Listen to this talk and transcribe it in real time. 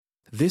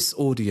This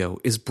audio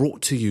is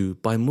brought to you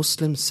by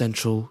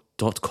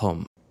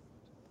MuslimCentral.com.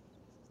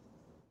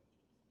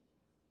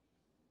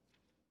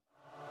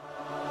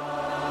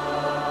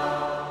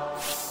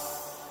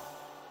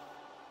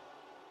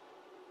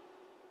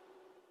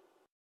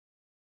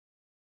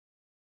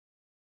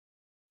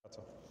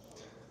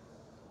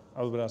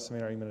 أعوذ بالله السميع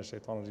العليم من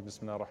الشيطان الرجيم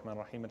بسم الله الرحمن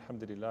الرحيم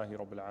الحمد لله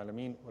رب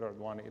العالمين ولا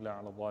عدوان إلا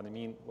على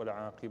الظالمين ولا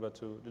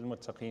عاقبة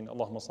للمتقين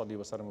اللهم صل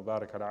وسلم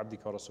وبارك على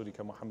عبدك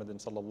ورسولك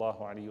محمد صلى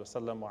الله عليه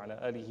وسلم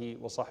وعلى آله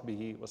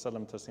وصحبه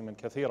وسلم تسليما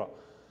كثيرا.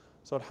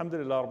 So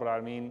alhamdulillah Rabbil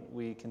Alameen,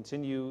 we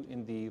continue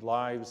in the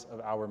lives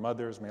of our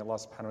mothers. May Allah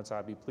subhanahu wa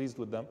ta'ala be pleased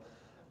with them.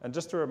 And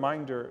just a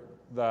reminder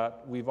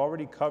that we've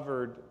already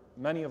covered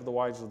many of the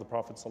wives of the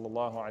Prophet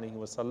sallallahu alaihi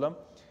wasallam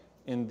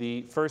in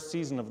the first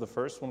season of the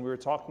first, when we were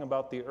talking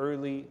about the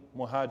early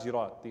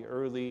muhajirat, the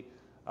early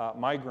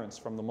migrants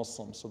from the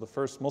Muslims, so the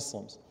first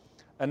Muslims.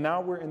 And now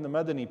we're in the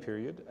Madani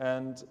period,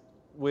 and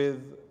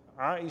with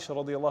Aisha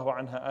radiallahu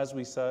anha, as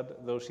we said,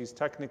 though she's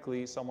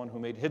technically someone who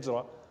made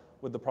hijrah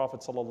with the Prophet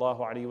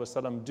sallallahu alaihi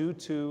wasallam, due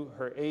to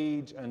her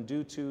age and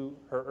due to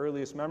her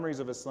earliest memories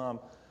of Islam,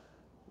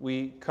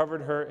 we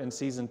covered her in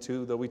season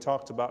 2, though we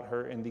talked about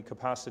her in the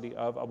capacity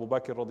of Abu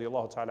Bakr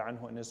radiallahu ta'ala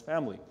anhu and his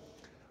family.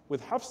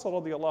 With Hafsa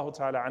radiallahu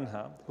ta'ala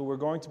anha, who we're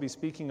going to be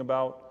speaking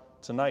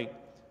about tonight,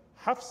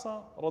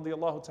 Hafsa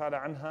radiallahu ta'ala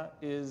anha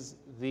is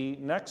the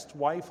next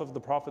wife of the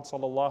Prophet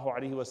sallallahu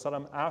alaihi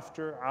wasallam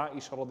after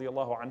Aisha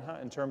radiallahu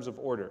anha in terms of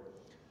order.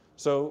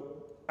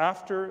 So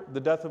after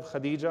the death of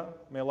Khadija,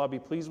 may Allah be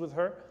pleased with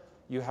her,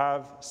 you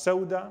have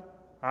Sauda,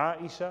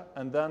 Aisha,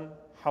 and then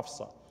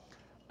Hafsa.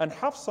 And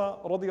Hafsa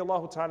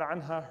radiallahu ta'ala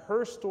anha,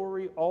 her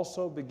story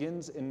also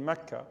begins in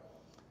Mecca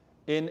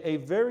in a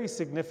very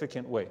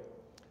significant way.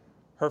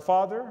 Her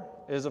father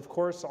is, of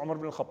course, Umar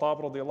ibn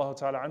al-Khattab radiallahu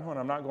ta'ala anhu, and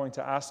I'm not going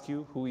to ask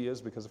you who he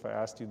is, because if I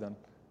asked you, then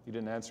you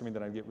didn't answer me,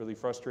 then I'd get really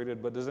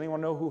frustrated. But does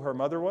anyone know who her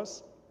mother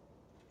was?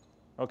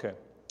 Okay.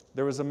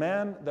 There was a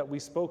man that we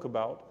spoke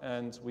about,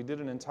 and we did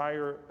an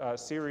entire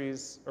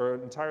series, or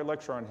an entire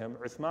lecture on him,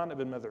 Uthman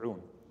ibn Mad'un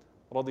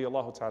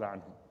radiallahu ta'ala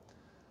anhu.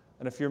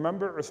 And if you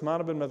remember, Uthman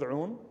ibn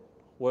Mad'un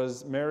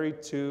was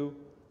married to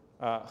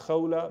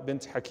Khawla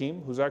bint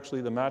Hakim, who's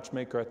actually the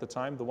matchmaker at the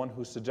time, the one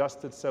who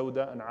suggested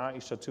Sauda and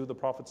Aisha to the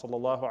Prophet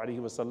sallallahu alaihi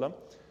wasallam.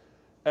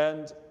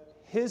 And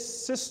his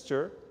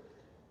sister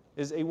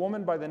is a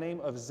woman by the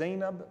name of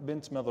Zainab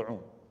bint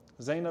Mad'un.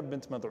 Zainab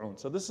bint Mad'un.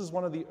 So this is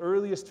one of the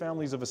earliest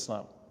families of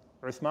Islam.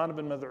 Uthman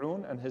ibn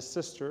Mad'un and his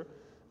sister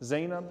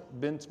Zainab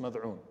bint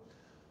Mad'un.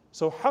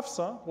 So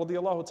Hafsa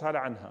radiallahu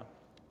ta'ala anha,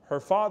 her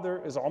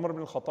father is Umar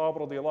ibn al-Khattab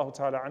radiallahu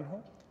ta'ala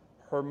anhu.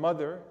 Her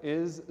mother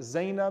is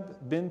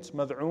Zainab bint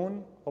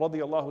Mad'un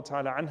radiallahu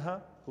ta'ala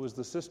anha, who is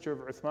the sister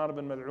of Uthman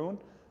ibn Mad'un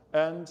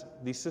and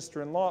the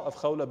sister-in-law of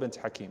Khawla bint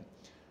Hakim.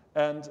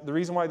 And the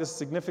reason why this is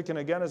significant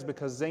again is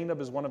because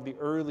Zainab is one of the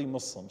early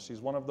Muslims.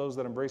 She's one of those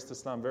that embraced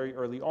Islam very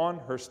early on.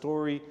 Her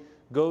story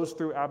goes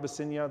through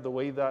Abyssinia the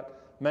way that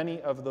many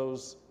of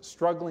those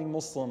struggling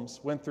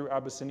Muslims went through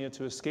Abyssinia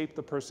to escape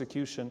the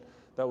persecution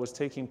that was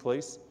taking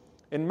place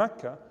in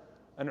Mecca.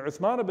 And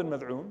Uthman ibn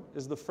Mad'un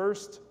is the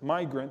first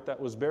migrant that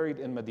was buried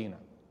in Medina.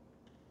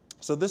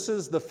 So this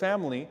is the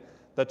family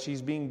that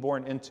she's being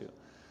born into.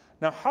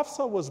 Now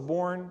Hafsa was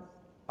born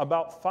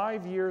about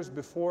 5 years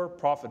before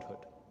prophethood.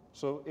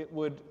 So it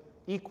would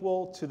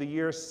equal to the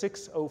year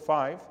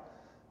 605,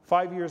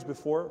 5 years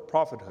before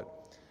prophethood.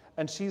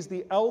 And she's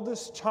the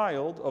eldest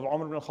child of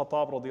Umar ibn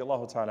al-Khattab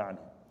radiallahu ta'ala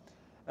anhu.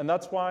 And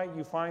that's why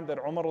you find that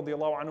Umar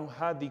radiallahu anhu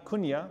had the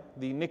kunya,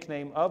 the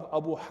nickname of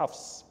Abu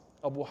Hafs.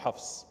 Abu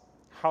Hafs.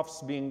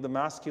 Hafs being the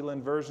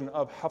masculine version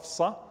of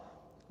Hafsa,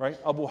 right?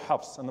 Abu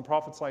Hafs. And the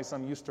Prophet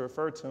ﷺ used to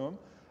refer to him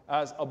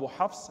as Abu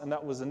Hafs, and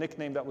that was a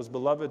nickname that was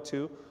beloved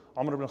to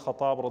Umar ibn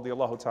al-Khattab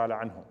radiallahu ta'ala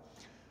anhu.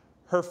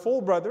 Her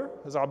full brother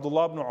is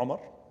Abdullah ibn Umar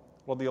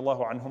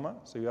radiallahu anhuma.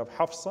 So you have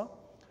Hafsa,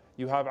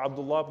 you have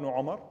Abdullah ibn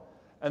Umar,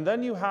 and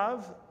then you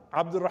have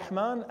Abdul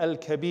Rahman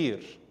al-Kabir,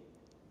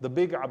 the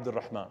big Abdul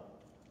Rahman.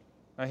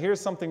 Now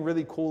here's something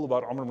really cool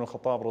about Umar ibn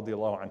al-Khattab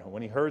radiallahu anhu.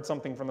 When he heard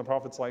something from the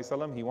Prophet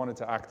ﷺ, he wanted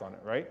to act on it,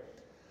 right?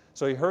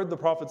 So he heard the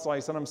Prophet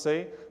ﷺ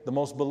say, the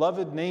most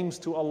beloved names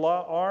to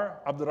Allah are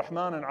Abdul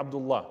Rahman and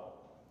Abdullah.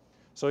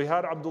 So he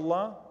had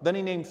Abdullah, then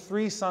he named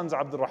 3 sons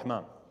Abdul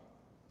Rahman.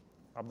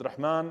 Abdul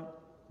Rahman,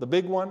 the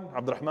big one,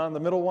 Abdul Rahman, the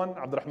middle one,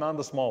 Abdul Rahman,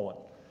 the small one.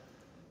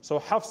 So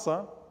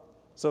Hafsa,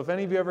 so if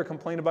any of you ever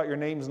complain about your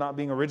names not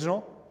being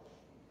original,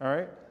 all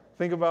right,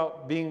 think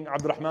about being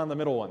Abdul Rahman, the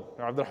middle one,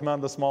 or Abdul Rahman,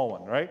 the small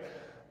one, right?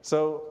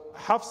 So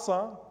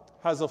Hafsa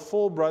has a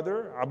full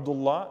brother,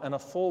 Abdullah, and a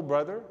full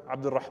brother,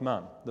 Abdul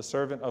Rahman, the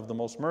servant of the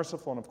most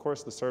merciful, and of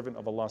course the servant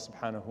of Allah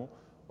subhanahu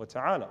wa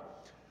ta'ala.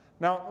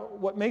 Now,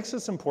 what makes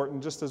this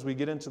important, just as we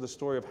get into the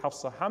story of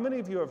Hafsa, how many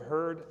of you have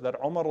heard that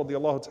Umar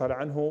radiallahu ta'ala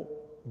anhu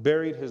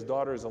buried his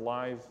daughters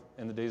alive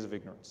in the days of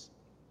ignorance?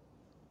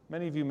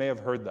 Many of you may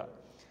have heard that.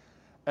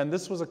 And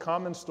this was a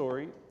common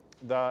story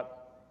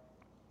that,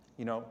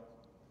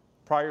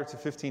 prior to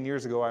 15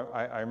 years ago,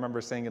 I remember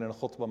saying it in a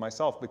khutbah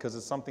myself, because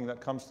it's something that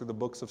comes through the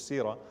books of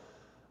seerah,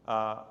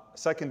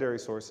 secondary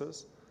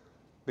sources,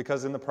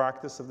 because in the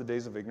practice of the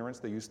days of ignorance,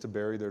 they used to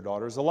bury their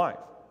daughters alive.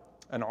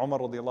 And Umar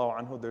radiallahu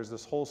anhu, there's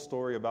this whole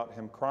story about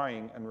him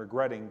crying and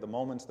regretting the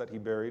moments that he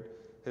buried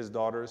his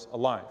daughters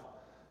alive.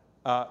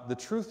 The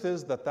truth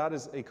is that that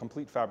is a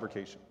complete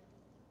fabrication.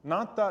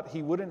 Not that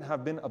he wouldn't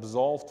have been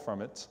absolved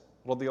from it,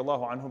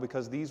 radiallahu anhu,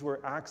 because these were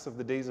acts of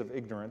the days of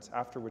ignorance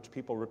after which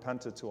people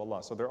repented to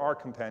Allah. So there are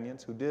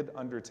companions who did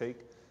undertake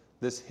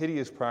this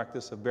hideous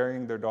practice of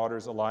burying their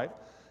daughters alive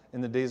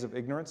in the days of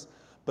ignorance.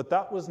 But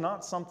that was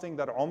not something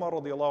that Umar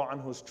radiallahu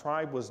anhu's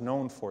tribe was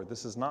known for.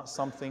 This is not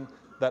something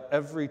that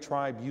every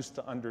tribe used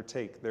to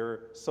undertake. There are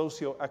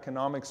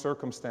socio-economic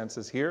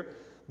circumstances here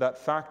that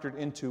factored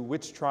into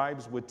which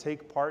tribes would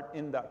take part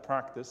in that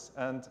practice.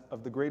 And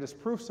of the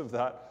greatest proofs of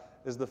that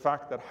is the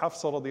fact that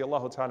Hafsa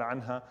radiallahu ta'ala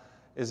anha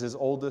is his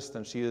oldest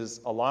and she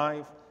is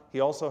alive. He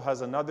also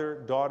has another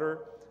daughter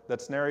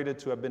that's narrated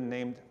to have been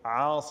named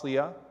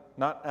Asiyah,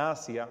 not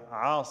Asiya,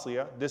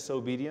 Asiyah,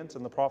 disobedient.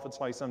 And the Prophet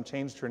ﷺ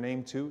changed her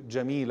name to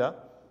Jamila.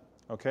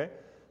 Okay?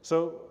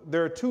 So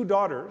there are two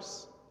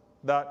daughters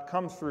that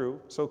come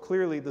through. So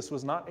clearly this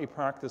was not a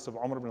practice of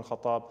Umar ibn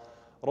Khattab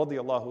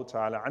radiallahu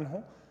ta'ala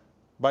anhu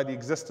by the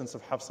existence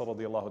of Hafsa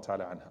radiallahu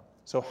ta'ala anha.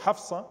 So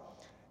Hafsa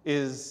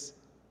is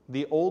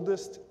the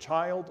oldest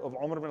child of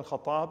Umar ibn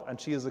Khattab and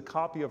she is a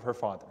copy of her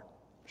father.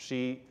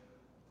 She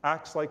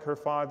acts like her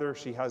father,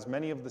 she has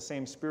many of the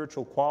same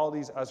spiritual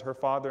qualities as her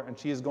father, and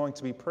she is going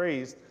to be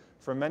praised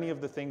for many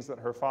of the things that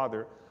her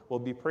father will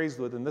be praised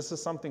with. And this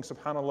is something,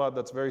 subhanAllah,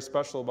 that's very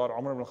special about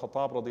Umar ibn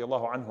Khattab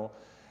radiallahu anhu,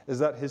 is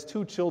that his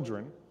two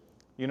children,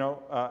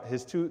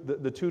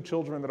 the two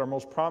children that are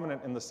most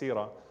prominent in the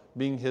seerah,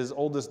 being his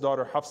oldest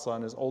daughter Hafsa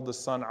and his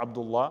oldest son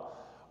Abdullah,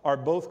 are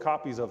both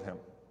copies of him,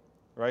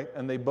 right?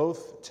 And they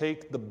both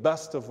take the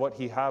best of what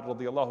he had,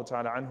 radiallahu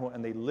ta'ala anhu,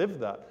 and they live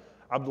that.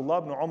 Abdullah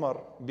ibn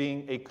Umar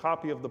being a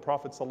copy of the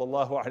Prophet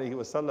sallallahu alaihi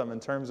wasallam in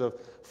terms of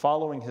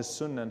following his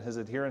sunnah and his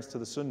adherence to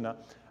the sunnah,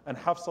 and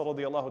Hafsa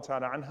radiallahu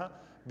ta'ala anha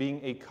being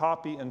a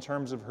copy in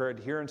terms of her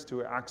adherence to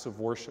her acts of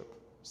worship.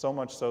 So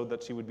much so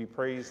that she would be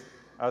praised,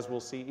 as we'll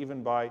see,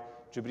 even by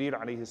Jibreel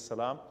alayhi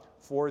salam,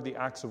 for the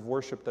acts of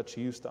worship that she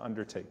used to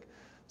undertake.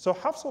 So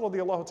Hafsa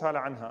radiallahu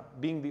ta'ala anha,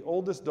 being the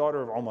oldest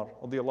daughter of Umar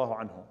radiallahu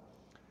anhu,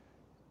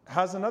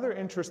 has another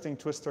interesting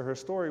twist to her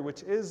story,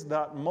 which is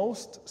that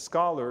most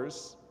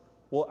scholars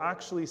will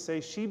actually say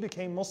she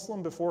became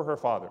Muslim before her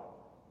father.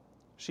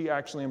 She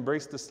actually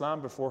embraced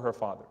Islam before her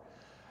father.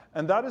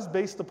 And that is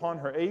based upon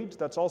her age.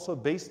 That's also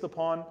based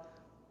upon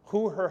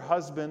who her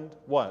husband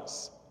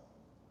was.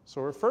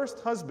 So her first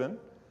husband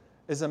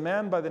is a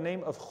man by the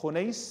name of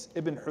Khunais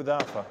ibn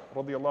Hudhafa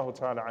radiallahu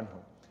ta'ala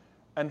anhu.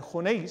 And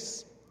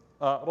Khunais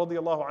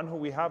radiallahu anhu,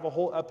 we have a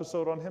whole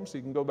episode on him, so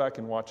you can go back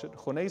and watch it.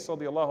 Khunais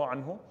radiallahu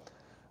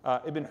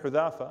anhu ibn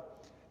Hudhafa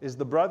is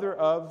the brother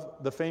of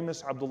the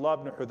famous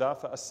Abdullah ibn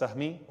Hudhafa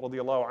as-Sahmi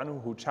radiallahu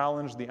anhu, who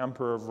challenged the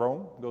emperor of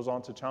Rome, goes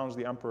on to challenge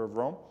the emperor of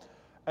Rome.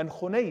 And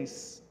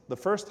Khunais, the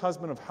first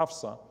husband of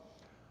Hafsa,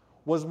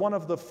 was one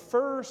of the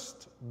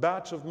first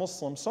batch of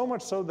Muslims, so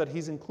much so that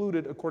he's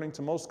included, according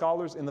to most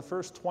scholars, in the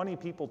first 20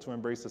 people to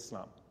embrace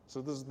Islam.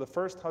 So this is the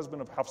first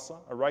husband of Hafsa,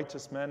 a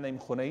righteous man named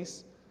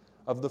Khunais.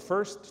 Of the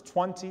first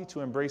 20 to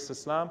embrace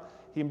Islam,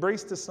 he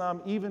embraced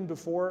Islam even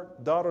before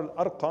Dar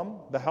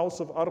al-Arqam, the house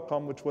of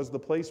Arqam, which was the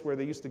place where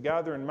they used to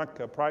gather in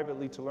Mecca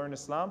privately to learn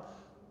Islam,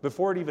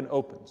 before it even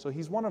opened. So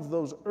he's one of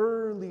those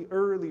early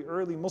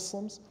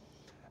Muslims.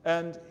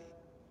 And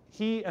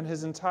he and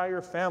his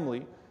entire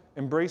family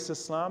embraced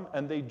Islam,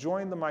 and they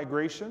joined the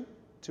migration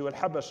to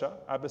Al-Habasha,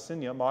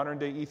 Abyssinia,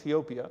 modern-day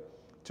Ethiopia,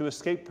 to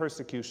escape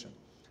persecution.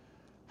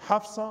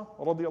 Hafsa,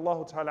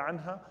 radiallahu ta'ala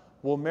anha,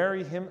 will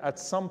marry him at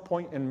some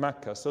point in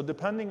Mecca. So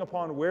depending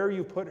upon where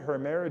you put her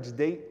marriage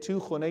date to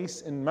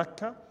Khunais in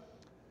Mecca,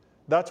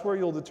 that's where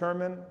you'll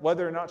determine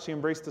whether or not she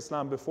embraced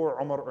Islam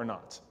before Umar or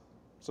not.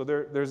 So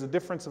there's a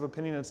difference of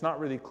opinion. It's not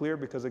really clear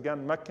because,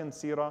 again, Meccan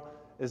seerah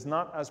is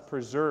not as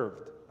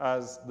preserved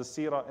as the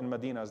seerah in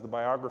Medina, as the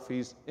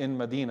biographies in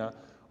Medina,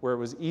 where it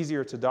was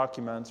easier to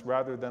document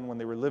rather than when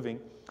they were living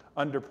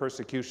under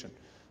persecution.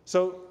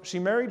 So she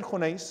married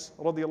Khunais,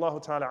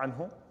 radiallahu ta'ala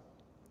anhu,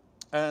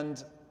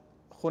 and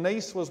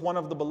Khunais was one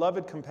of the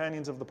beloved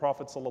companions of the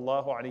Prophet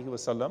sallallahu alaihi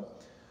wasallam.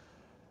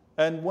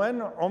 And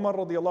when Umar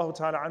radiallahu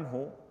ta'ala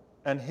anhu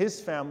and his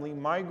family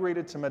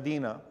migrated to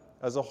Medina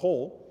as a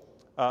whole,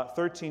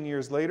 13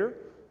 years later,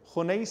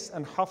 Khunais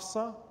and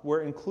Hafsa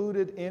were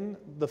included in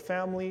the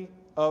family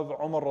of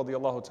Umar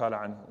radiallahu ta'ala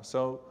anhu.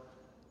 So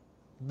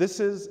this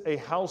is a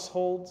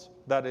household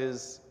that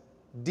is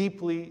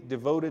deeply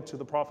devoted to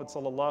the Prophet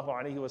sallallahu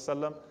alaihi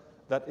wasallam,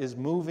 that is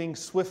moving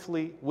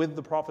swiftly with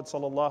the Prophet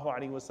sallallahu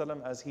alaihi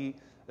wasallam as he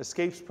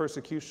escapes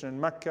persecution in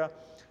Mecca.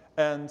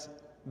 And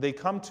they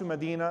come to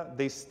Medina,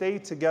 they stay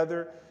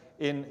together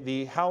in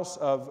the house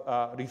of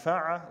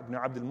Rifa'a ibn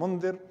Abd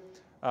al-Mundhir,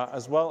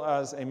 as well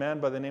as a man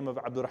by the name of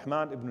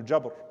Abdurrahman ibn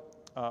Jabr,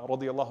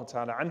 radiallahu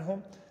ta'ala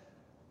anhum.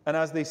 And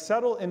as they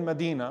settle in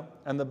Medina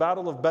and the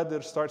Battle of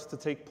Badr starts to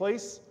take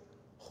place,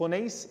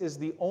 Khunais is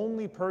the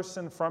only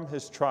person from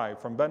his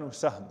tribe, from Banu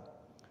Sahm,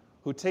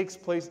 who takes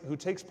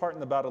part in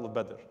the Battle of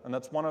Badr. And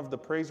that's one of the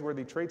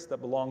praiseworthy traits that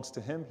belongs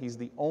to him. He's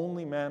the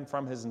only man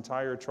from his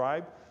entire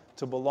tribe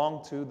to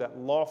belong to that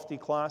lofty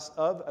class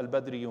of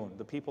Al-Badriyun,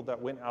 the people that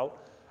went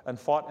out and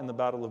fought in the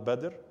Battle of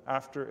Badr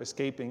after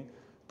escaping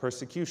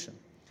persecution.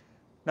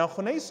 Now,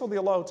 Khunais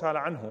radiallahu ta'ala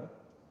anhu,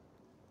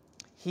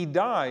 he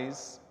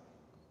dies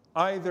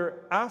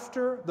either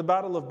after the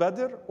Battle of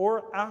Badr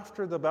or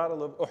after the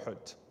Battle of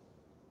Uhud.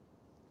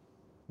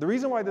 The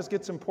reason why this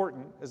gets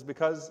important is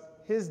because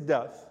his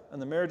death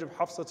and the marriage of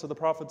Hafsa to the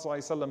Prophet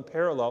ﷺ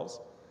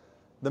parallels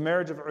the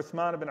marriage of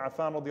Uthman ibn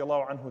Affan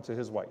radiallahu anhu to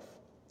his wife.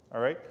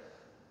 All right?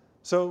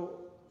 So,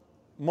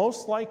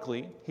 most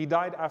likely, he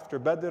died after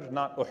Badr,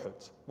 not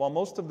Uhud. While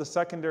most of the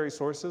secondary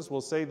sources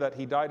will say that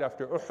he died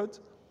after Uhud,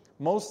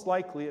 most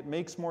likely it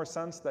makes more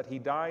sense that he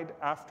died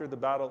after the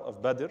Battle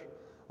of Badr,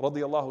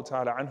 radiallahu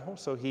ta'ala anhu.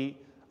 So he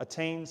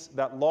attains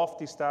that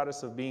lofty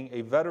status of being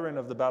a veteran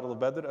of the Battle of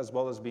Badr as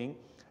well as being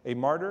a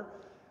martyr.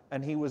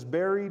 And he was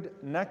buried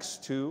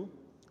next to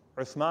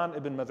Uthman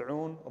ibn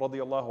Mad'un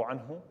radiallahu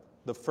anhu,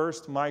 the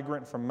first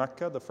migrant from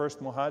Mecca, the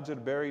first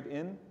muhajir buried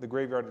in the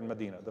graveyard in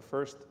Medina. The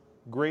first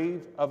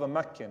grave of a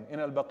Meccan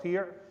in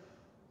Al-Baqi'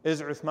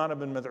 is Uthman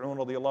ibn Mad'un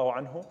radiallahu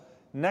anhu.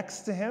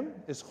 Next to him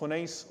is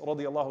Khunais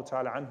radiallahu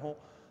ta'ala anhu,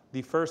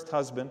 the first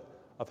husband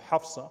of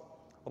Hafsa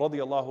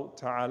radiallahu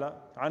ta'ala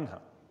anha.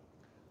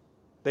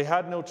 They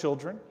had no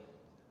children.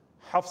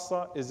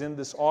 Hafsa is in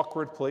this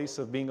awkward place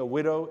of being a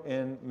widow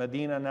in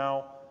Medina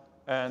now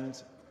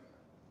and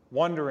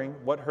wondering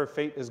what her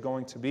fate is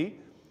going to be.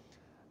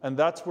 And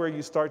that's where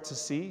you start to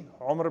see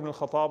Umar ibn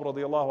al-Khattab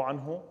radiallahu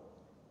anhu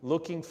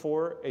looking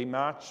for a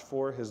match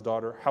for his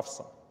daughter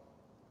Hafsa.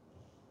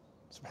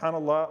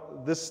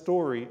 SubhanAllah, this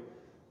story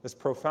is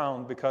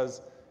profound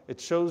because it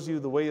shows you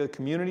the way a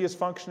community is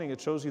functioning, it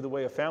shows you the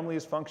way a family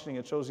is functioning,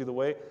 it shows you the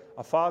way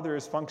a father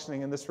is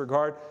functioning in this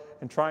regard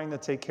and trying to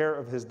take care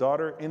of his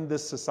daughter in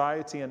this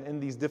society and in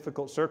these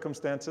difficult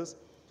circumstances.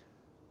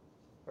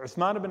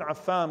 Uthman ibn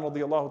Affan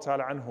radiallahu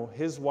ta'ala anhu,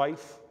 his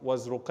wife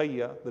was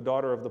Ruqayya, the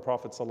daughter of the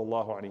Prophet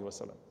sallallahu alaihi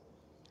wasallam.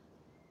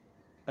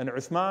 And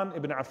Uthman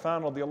ibn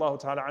Affan radiallahu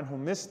ta'ala anhu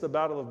missed the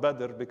Battle of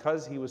Badr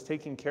because he was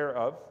taking care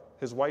of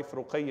his wife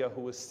Ruqayya,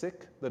 who was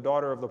sick, the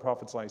daughter of the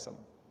Prophet sallallahu alaihi wasallam.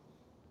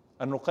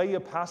 And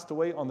Ruqayya passed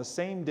away on the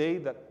same day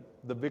that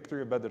the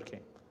victory of Badr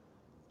came.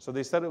 So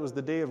they said it was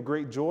the day of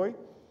great joy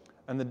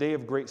and the day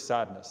of great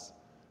sadness.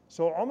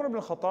 So Umar ibn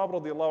Khattab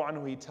radiallahu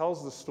anhu, he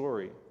tells the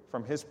story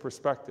from his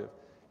perspective.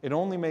 It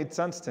only made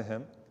sense to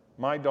him,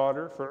 my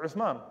daughter for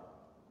Uthman,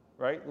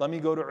 right? Let me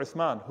go to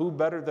Uthman. Who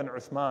better than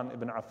Uthman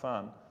ibn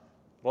Affan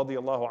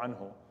radiallahu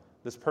anhu?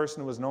 This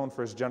person was known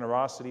for his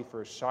generosity, for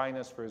his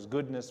shyness, for his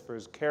goodness, for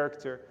his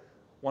character,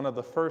 one of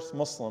the first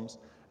Muslims.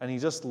 And he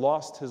just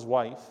lost his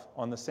wife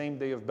on the same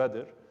day of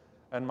Badr.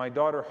 And my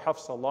daughter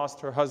Hafsa lost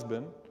her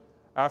husband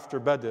after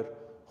Badr.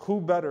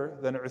 Who better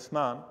than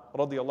Uthman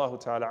radiallahu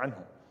ta'ala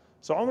anhu?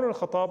 So Umar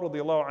al-Khattab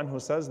radiallahu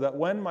anhu says that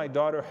when my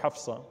daughter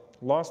Hafsa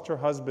lost her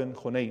husband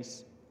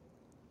Khunais,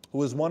 who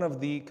was one of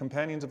the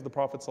companions of the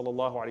Prophet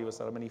sallallahu alaihi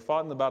wasallam, and he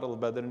fought in the Battle of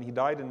Badr and he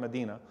died in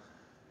Medina,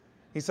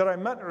 he said, I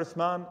met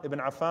Uthman ibn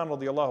Affan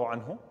radiallahu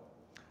anhu,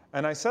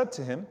 and I said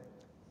to him,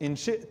 In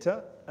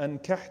shi'ta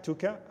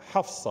ankahtuka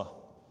Hafsa.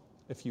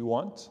 If you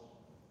want,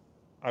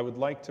 I would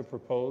like to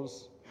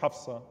propose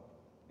Hafsa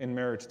in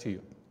marriage to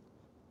you.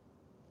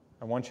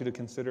 I want you to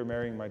consider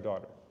marrying my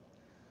daughter.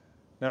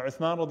 Now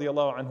Uthman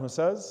radiallahu anhu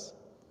says,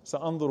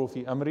 سأنظر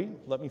في أمري,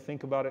 let me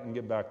think about it and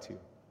get back to you.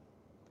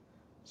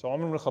 So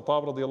Umar ibn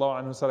Khattab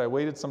radiallahu anhu said, I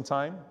waited some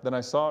time, then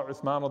I saw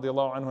Uthman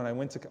radiallahu anhu and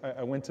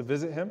I went to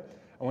visit him,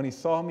 and when he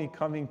saw me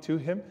coming to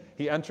him,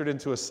 he entered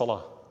into his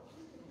salah.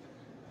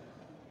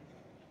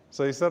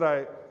 So he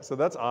said, so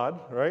that's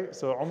odd, right?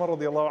 So Umar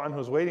radiallahu anhu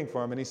was waiting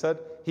for him, and he said,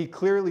 he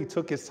clearly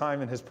took his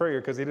time in his prayer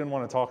because he didn't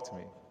want to talk to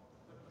me.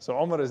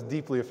 So Umar is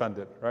deeply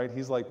offended, right?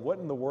 He's like, what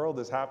in the world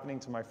is happening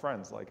to my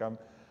friends? Like,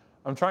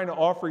 I'm trying to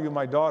offer you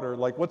my daughter.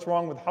 Like, what's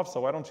wrong with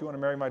Hafsa? Why don't you want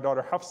to marry my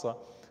daughter Hafsa?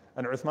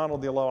 And Uthman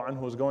radiallahu anhu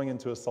was going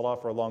into his salah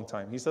for a long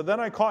time. He said, then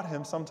I caught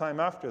him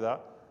sometime after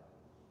that,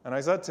 and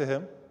I said to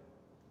him,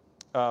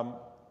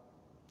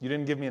 you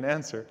didn't give me an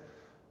answer.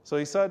 So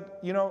he said,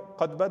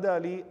 قَدْ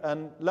بَدَى لِي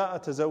أَنْ لَا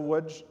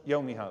أَتَزَوَّجْ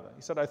يَوْمِ هَذَا.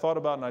 He said, I thought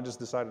about it and I just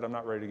decided I'm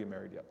not ready to get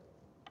married yet.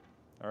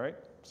 All right?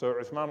 So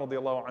Uthman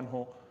radiallahu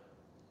anhu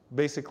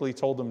basically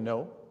told him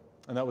no,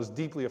 and that was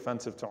deeply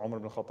offensive to Umar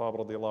ibn Khattab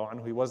radiallahu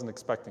anhu. He wasn't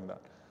expecting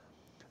that.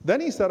 Then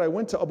he said, I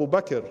went to Abu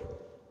Bakr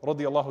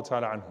radiallahu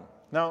ta'ala anhu.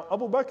 Now,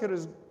 Abu Bakr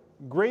is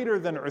greater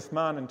than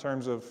Uthman in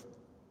terms of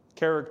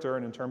character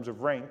and in terms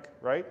of rank,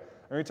 right?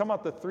 And we're talking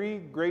about the three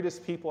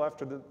greatest people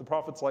after the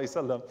Prophet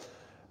ﷺ,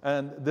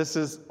 and this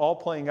is all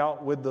playing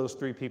out with those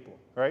three people,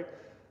 right?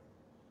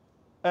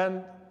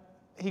 And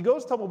he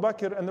goes to Abu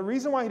Bakr, and the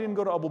reason why he didn't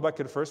go to Abu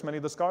Bakr first, many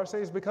of the scholars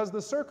say, is because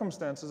the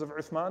circumstances of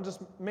Uthman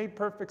just made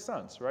perfect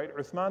sense, right?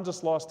 Uthman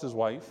just lost his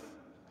wife,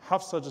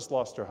 Hafsa just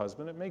lost her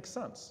husband, it makes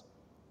sense.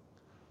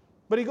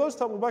 But he goes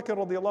to Abu Bakr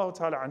radiallahu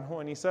ta'ala anhu,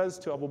 and he says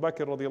to Abu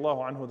Bakr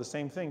radiallahu anhu the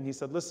same thing. He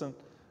said, listen,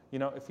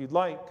 if you'd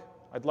like,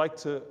 I'd like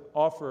to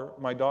offer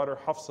my daughter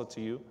Hafsa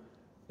to you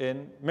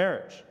in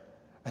marriage.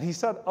 And he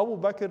said, Abu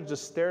Bakr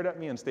just stared at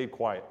me and stayed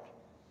quiet.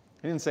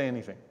 He didn't say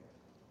anything.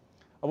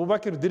 Abu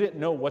Bakr didn't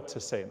know what to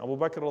say. And Abu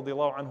Bakr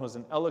radiallahu anhu was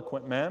an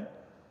eloquent man.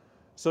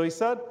 So he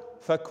said,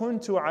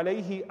 فَكُنْتُ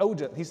عَلَيْهِ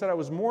أَوْجَدْ. He said, I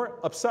was more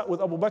upset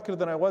with Abu Bakr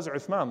than I was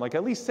Uthman. Like,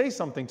 at least say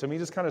something to me. He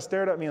just kind of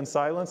stared at me in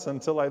silence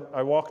until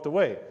I walked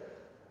away.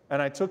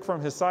 And I took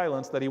from his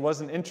silence that he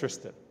wasn't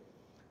interested.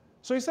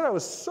 So he said, I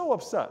was so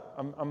upset.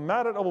 I'm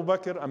mad at Abu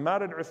Bakr. I'm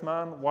mad at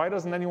Uthman. Why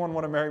doesn't anyone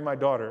want to marry my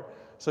daughter?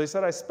 So he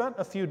said, I spent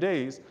a few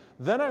days.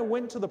 Then I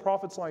went to the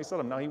Prophet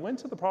ﷺ. Now he went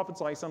to the Prophet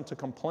ﷺ to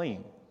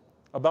complain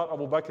about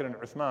Abu Bakr and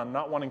Uthman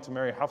not wanting to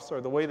marry Hafsa,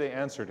 or the way they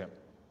answered him.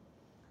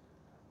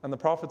 And the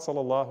Prophet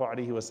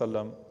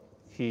ﷺ,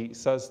 he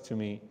says to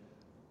me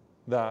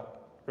that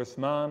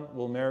Uthman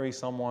will marry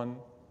someone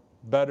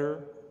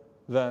better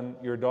than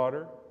your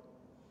daughter,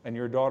 and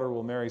your daughter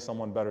will marry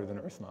someone better than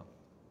Uthman.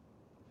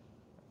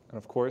 And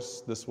of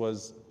course, this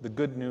was the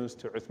good news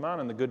to Uthman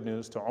and the good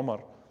news to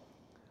Umar,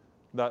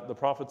 that the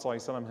Prophet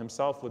ﷺ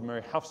himself would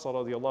marry Hafsa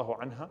radiallahu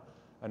anha,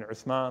 and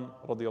Uthman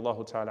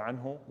radiallahu ta'ala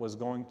anhu was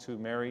going to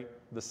marry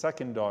the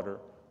second daughter,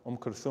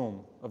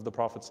 Kulthum, of the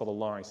Prophet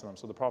ﷺ.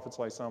 So the Prophet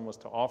ﷺ was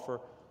to offer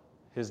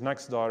his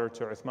next daughter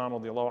to Uthman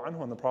radiallahu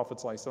anhu, and the Prophet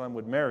ﷺ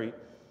would marry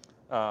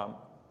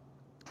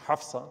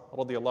Hafsa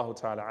radiallahu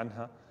ta'ala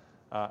anha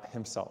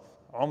himself.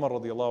 Umar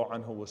radiallahu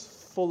anhu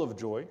was full of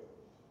joy.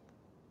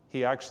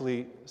 He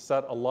actually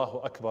said, Allahu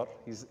Akbar.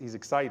 He's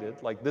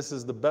excited. Like, this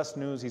is the best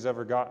news he's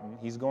ever gotten.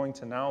 He's going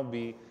to now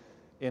be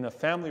in a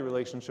family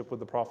relationship with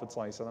the Prophet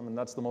ﷺ, and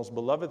that's the most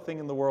beloved thing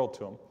in the world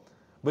to him.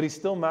 But he's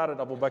still mad at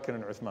Abu Bakr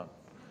and Uthman.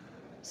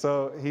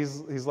 So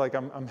he's like,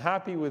 I'm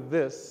happy with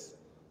this,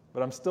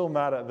 but I'm still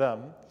mad at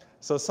them.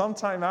 So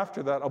sometime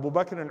after that, Abu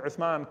Bakr and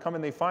Uthman come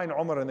and they find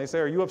Umar and they say,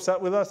 are you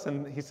upset with us?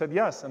 And he said,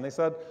 yes. And they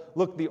said,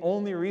 look, the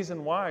only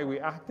reason why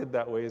we acted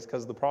that way is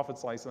because the Prophet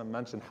ﷺ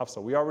mentioned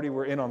Hafsa. We already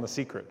were in on the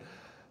secret.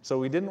 So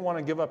we didn't want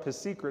to give up his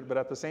secret, but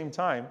at the same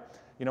time,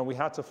 we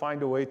had to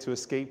find a way to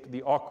escape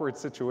the awkward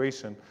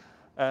situation.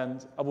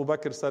 And Abu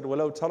Bakr said,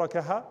 وَلَوْ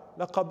تَرَكَهَا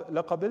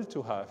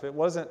لَقَبِلْتُهَا. If it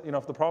wasn't,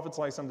 if the Prophet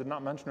ﷺ did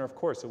not mention her, of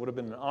course, it would have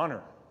been an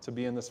honor to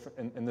be in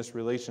this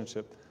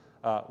relationship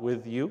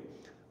with you.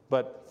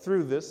 But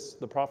through this,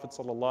 the Prophet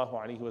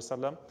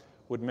ﷺ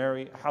would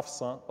marry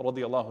Hafsa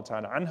radiallahu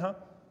ta'ala anha,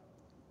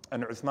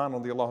 and Uthman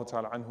radiallahu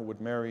ta'ala anhu would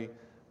marry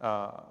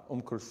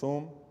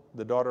Kulthum,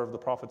 the daughter of the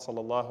Prophet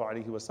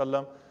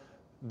ﷺ.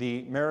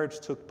 The marriage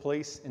took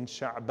place in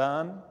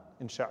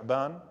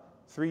Sha'ban,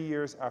 3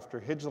 years after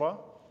Hijrah,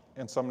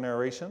 in some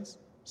narrations.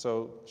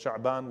 So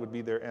Sha'ban would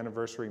be their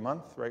anniversary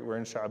month, right? We're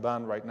in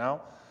Sha'ban right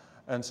now.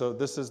 And so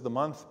this is the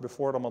month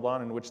before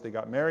Ramadan in which they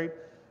got married.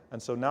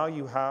 And so now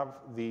you have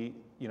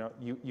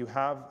you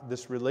have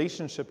this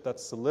relationship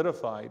that's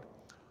solidified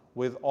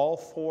with all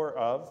four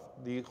of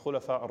the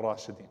Khulafa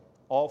al-Rashidin,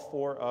 all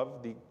four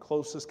of the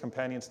closest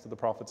companions to the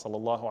Prophet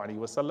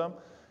ﷺ.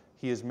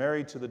 He is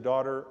married to the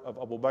daughter of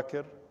Abu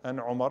Bakr and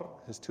Umar,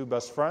 his two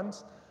best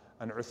friends,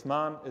 and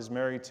Uthman is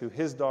married to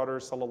his daughter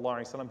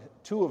ﷺ,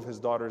 two of his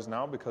daughters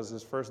now because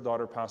his first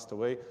daughter passed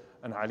away,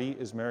 and Ali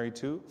is married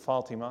to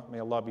Fatima, may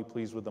Allah be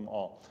pleased with them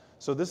all.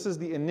 So this is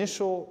the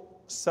initial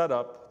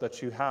setup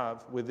that you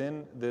have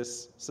within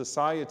this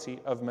society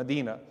of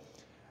Medina.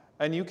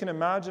 And you can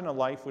imagine a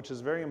life which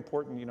is very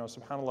important,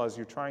 subhanAllah, as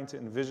you're trying to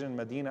envision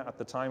Medina at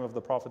the time of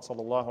the Prophet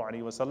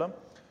ﷺ,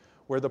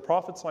 where the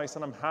Prophet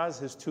ﷺ has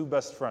his two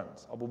best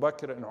friends, Abu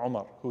Bakr and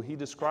Umar, who he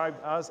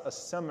described as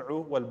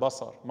as-sam'u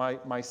wal-basar,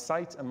 my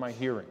sight and my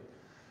hearing.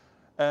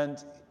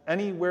 And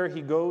anywhere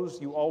he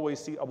goes, you always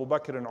see Abu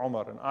Bakr and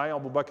Umar, and I,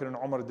 Abu Bakr and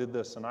Umar did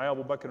this, and I,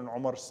 Abu Bakr and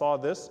Umar saw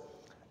this.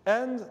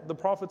 And the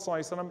Prophet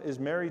ﷺ is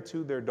married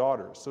to their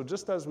daughters. So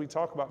just as we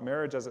talk about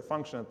marriage as it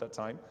functioned at that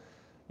time,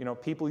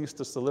 people used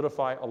to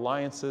solidify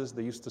alliances,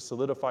 they used to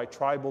solidify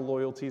tribal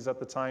loyalties at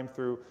the time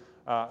through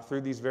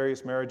these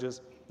various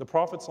marriages. The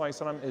Prophet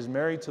ﷺ is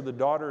married to the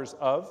daughters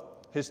of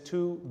his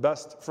two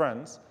best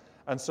friends.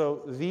 And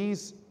so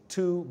these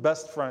two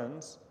best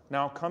friends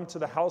now come to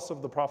the house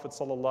of the Prophet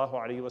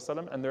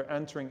ﷺ, and they're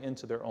entering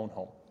into their own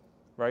home.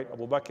 Right?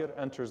 Abu Bakr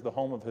enters the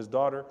home of his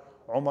daughter,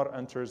 Umar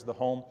enters the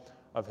home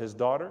of his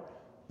daughter.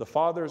 The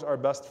fathers are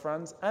best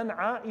friends, and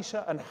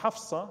Aisha and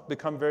Hafsa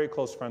become very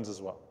close friends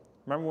as well.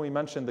 Remember we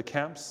mentioned the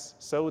camps,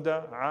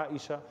 Sauda,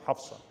 Aisha,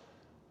 Hafsa.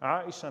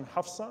 Aisha and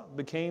Hafsa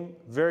became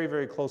very,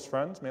 very close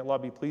friends. May Allah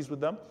be pleased with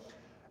them.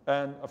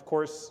 And of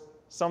course,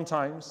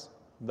 sometimes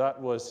that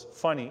was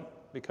funny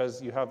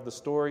because you have the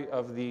story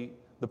of the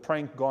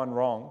prank gone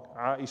wrong.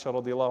 Aisha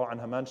radiallahu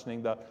anha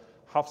mentioning that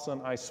Hafsa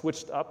and I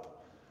switched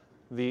up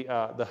the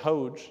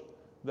hawj,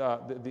 the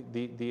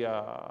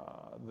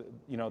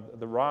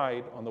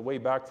ride on the way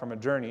back from a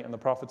journey, and the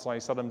Prophet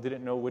ﷺ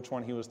didn't know which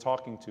one he was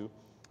talking to.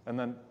 And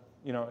then,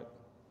 it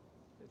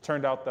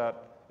turned out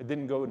that it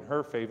didn't go in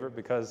her favor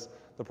because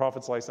the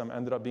Prophet ﷺ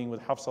ended up being with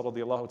Hafsa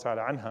radiallahu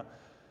ta'ala anha,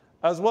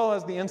 as well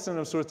as the incident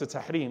of Surah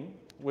At-Tahrim,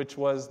 which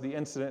was the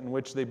incident in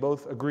which they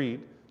both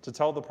agreed to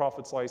tell the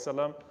Prophet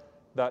ﷺ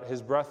that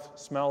his breath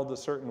smelled a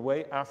certain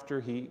way after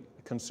he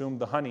consumed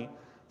the honey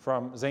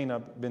from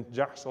Zainab bint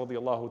Jahsh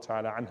radiallahu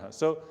ta'ala anha.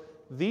 So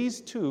these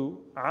two,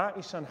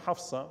 Aisha and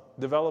Hafsa,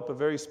 develop a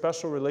very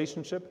special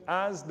relationship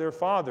as their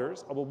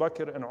fathers, Abu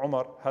Bakr and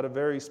Umar, had a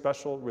very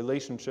special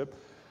relationship.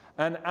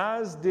 And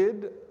as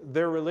did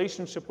their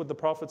relationship with the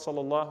Prophet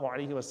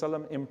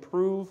ﷺ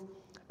improve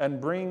and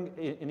bring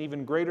an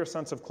even greater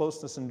sense of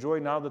closeness and joy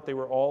now that they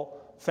were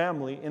all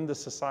family in the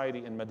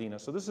society in Medina.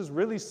 So this is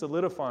really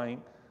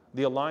solidifying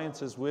the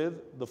alliances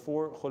with the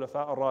four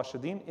Khulafa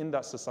al-Rashidin in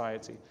that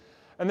society.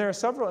 And there are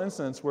several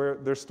incidents where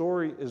their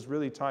story is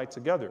really tied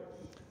together.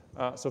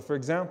 So for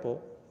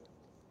example,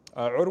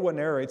 Urwa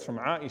narrates from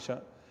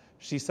Aisha,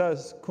 she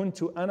says,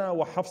 "Kuntu ana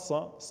wa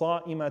Hafsa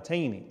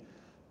sa'imataini,"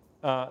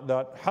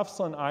 that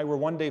Hafsa and I were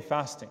one day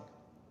fasting,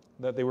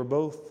 that they were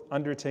both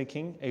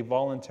undertaking a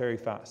voluntary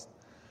fast.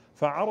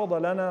 فَعَرَضَ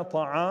لَنَا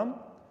طَعَامٍ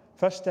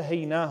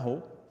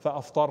فَاشْتَهَيْنَاهُ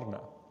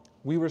فَأَفْطَرْنَا.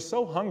 We were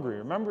so hungry.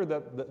 Remember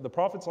that the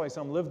Prophet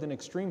ﷺ lived in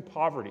extreme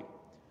poverty.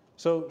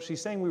 So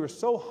she's saying we were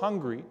so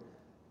hungry,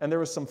 and there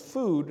was some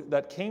food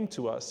that came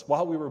to us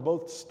while we were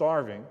both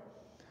starving.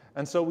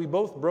 And so we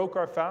both broke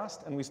our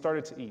fast and we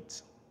started to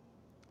eat.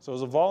 So it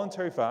was a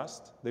voluntary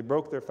fast. They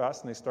broke their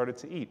fast and they started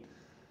to eat.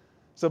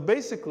 So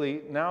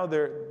basically, now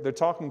they're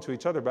talking to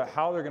each other about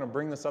how they're going to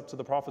bring this up to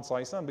the Prophet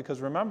ﷺ, because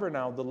remember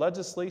now, the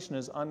legislation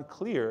is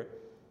unclear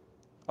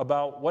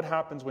about what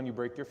happens when you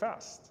break your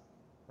fast,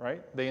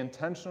 right? They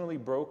intentionally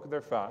broke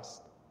their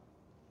fast,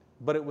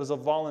 but it was a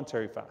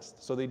voluntary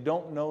fast. So they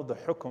don't know the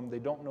hukum, they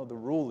don't know the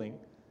ruling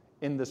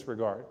in this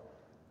regard.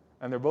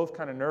 And they're both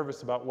kind of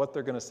nervous about what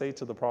they're going to say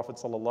to the Prophet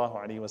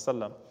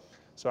ﷺ.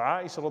 So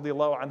Aisha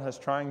radiallahu anha is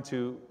trying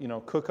to,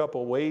 cook up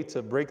a way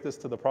to break this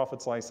to the Prophet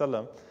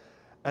ﷺ.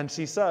 And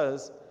she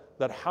says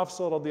that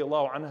Hafsa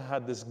radiallahu anha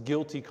had this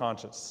guilty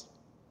conscience,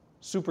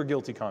 super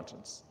guilty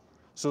conscience.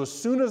 So as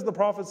soon as the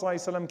Prophet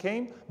ﷺ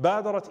came,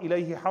 بادرت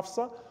إليه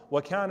حفصة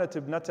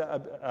وكانت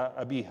ابنة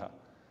أبيها.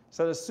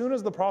 So as soon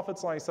as the Prophet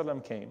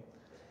ﷺ came,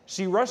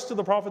 she rushed to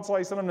the Prophet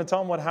ﷺ to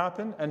tell him what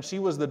happened, and she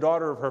was the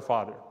daughter of her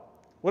father.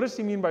 What does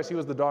she mean by she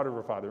was the daughter of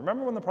her father?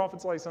 Remember when the Prophet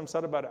ﷺ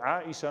said about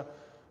Aisha,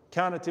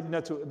 كانت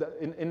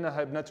ابنة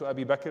إنها ابنة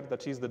أبي بكر,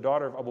 that she's the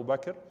daughter of Abu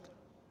Bakr?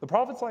 The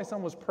Prophet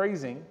ﷺ was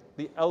praising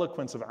the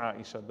eloquence of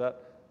Aisha,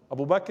 that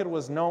Abu Bakr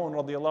was known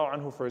radiallahu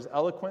anhu for his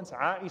eloquence.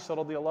 Aisha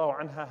radiallahu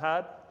anha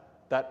had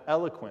that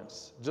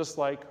eloquence, just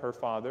like her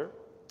father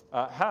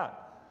had.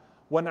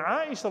 When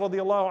Aisha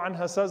radiallahu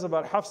anha says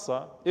about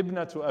Hafsa,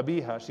 ibnatu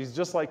abiha, she's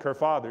just like her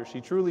father, she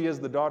truly is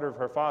the daughter of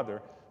her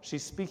father,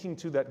 she's speaking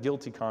to that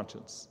guilty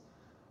conscience.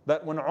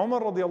 That when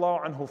Umar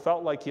radiallahu anhu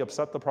felt like he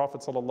upset the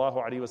Prophet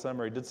sallallahu alaihi wasallam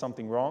or he did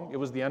something wrong, it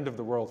was the end of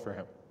the world for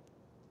him.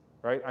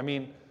 Right? I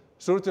mean,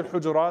 Surah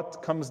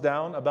Al-Hujurat comes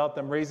down about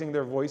them raising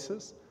their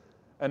voices.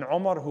 And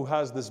Umar, who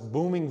has this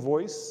booming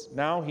voice,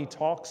 now he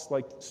talks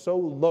like so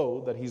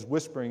low that he's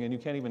whispering and you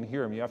can't even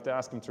hear him. You have to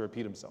ask him to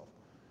repeat himself.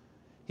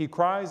 He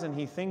cries and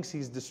he thinks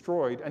he's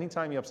destroyed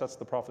anytime he upsets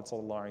the Prophet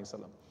sallallahu alaihi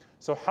wasallam.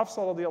 So Hafsa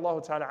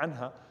radiallahu ta'ala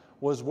anha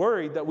was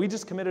worried that we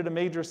just committed a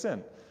major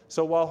sin.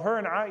 So while her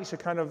and Aisha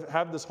kind of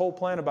have this whole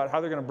plan about how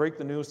they're going to break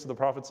the news to the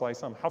Prophet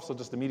ﷺ, Hafsa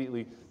just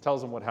immediately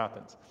tells him what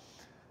happened.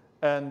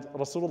 And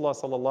Rasulullah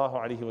sallallahu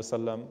alaihi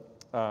wasallam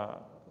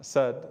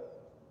said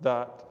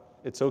that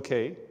it's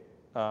okay,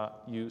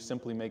 you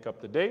simply make up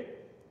the date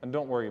and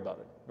don't worry about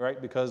it, right?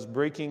 Because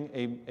breaking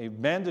a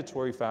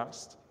mandatory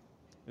fast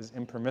is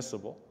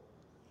impermissible.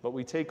 But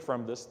we take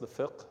from this the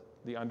fiqh,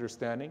 the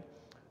understanding,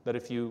 that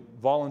if you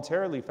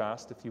voluntarily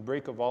fast, if you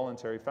break a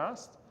voluntary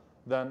fast,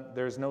 then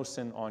there's no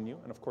sin on you.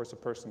 And of course, a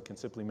person can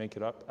simply make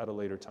it up at a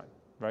later time,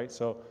 right?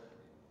 So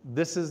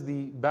this is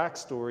the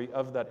backstory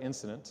of that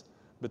incident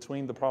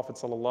between the Prophet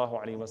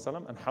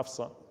ﷺ and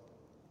Hafsa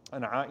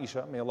and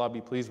Aisha, may Allah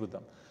be pleased with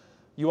them.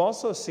 You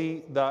also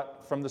see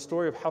that from the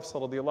story of Hafsa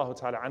radiallahu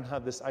ta'ala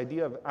anha, this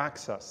idea of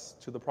access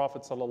to the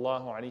Prophet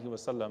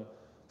ﷺ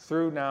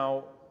through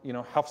now,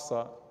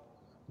 Hafsa,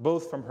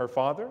 both from her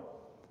father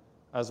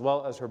as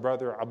well as her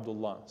brother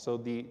Abdullah. So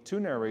the two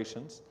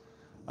narrations,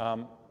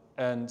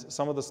 and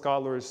some of the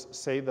scholars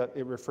say that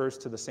it refers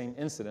to the same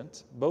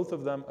incident. Both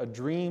of them a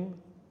dream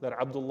that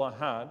Abdullah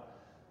had,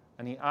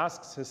 and he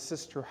asks his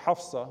sister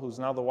Hafsa, who's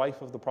now the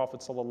wife of the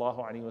Prophet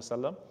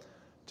ﷺ,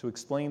 to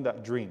explain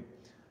that dream.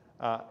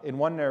 In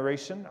one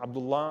narration,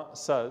 Abdullah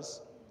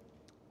says,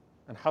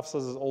 and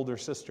Hafsa's his older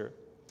sister,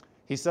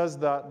 he says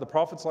that the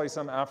Prophet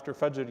ﷺ after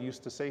Fajr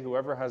used to say,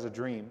 whoever has a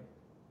dream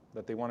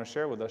that they want to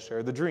share with us,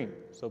 share the dream.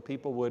 So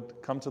people would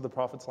come to the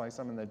Prophet ﷺ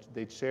and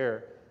they'd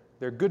share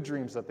their good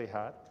dreams that they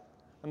had.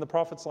 And the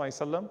Prophet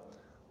ﷺ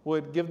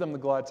would give them the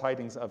glad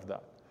tidings of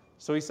that.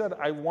 So he said,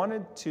 I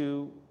wanted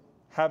to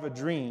have a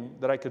dream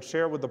that I could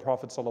share with the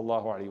Prophet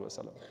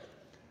ﷺ.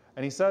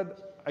 And he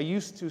said, I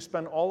used to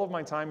spend all of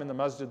my time in the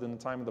masjid in the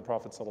time of the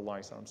Prophet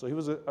ﷺ. So he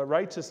was a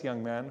righteous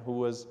young man who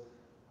was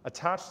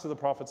attached to the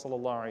Prophet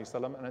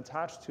ﷺ and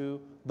attached to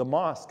the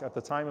mosque at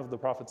the time of the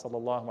Prophet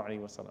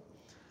ﷺ.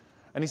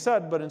 And he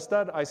said, but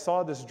instead I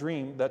saw this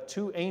dream that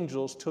two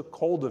angels took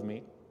hold of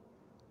me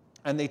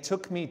and they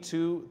took me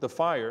to the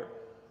fire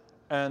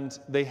and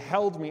they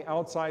held me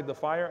outside the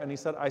fire, and he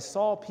said, I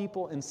saw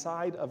people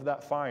inside of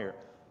that fire.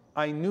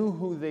 I knew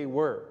who they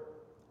were.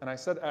 And I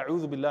said,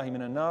 A'udhu billahi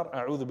minan nar,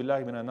 A'udhu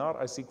billahi minan nar.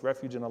 I seek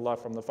refuge in Allah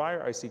from the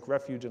fire. I seek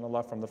refuge in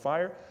Allah from the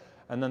fire.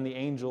 And then the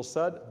angel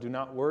said, do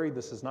not worry,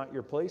 this is not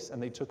your place.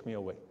 And they took me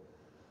away.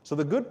 So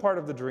the good part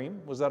of the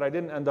dream was that I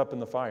didn't end up in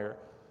the fire.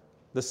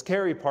 The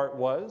scary part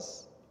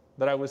was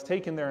that I was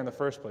taken there in the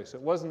first place.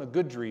 It wasn't a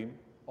good dream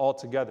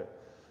altogether.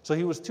 So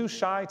he was too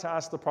shy to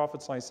ask the Prophet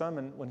ﷺ,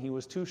 and when he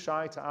was too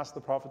shy to ask the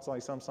Prophet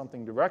ﷺ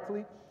something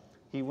directly,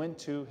 he went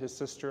to his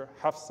sister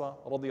Hafsa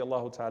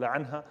radiallahu ta'ala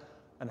anha,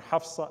 and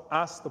Hafsa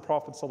asked the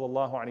Prophet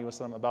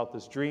ﷺ about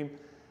this dream,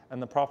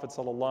 and the Prophet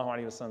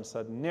ﷺ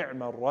said,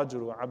 Ni'ma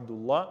rajulu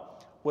Abdullah,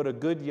 what a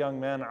good young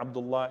man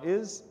Abdullah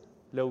is,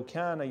 لو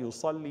كان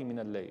يصلي من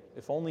الليل.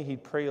 If only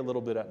he'd pray a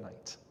little bit at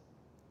night.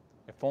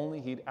 If only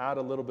he'd add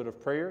a little bit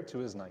of prayer to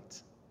his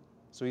night.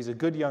 So he's a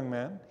good young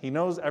man. He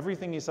knows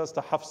everything he says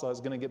to Hafsa is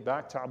going to get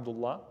back to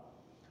Abdullah.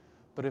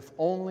 But if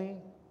only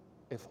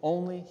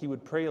he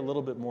would pray a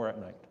little bit more at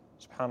night.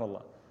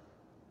 SubhanAllah.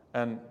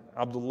 And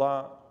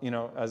Abdullah,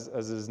 as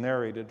is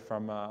narrated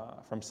from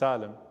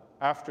Salim,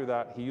 after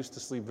that he used to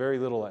sleep very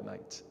little at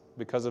night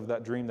because of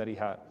that dream that he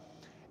had.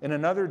 In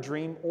another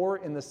dream, or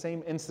in the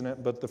same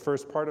incident, but the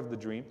first part of the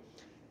dream,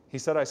 he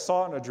said, I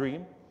saw in a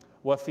dream,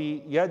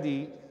 وَفِي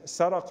يَدِي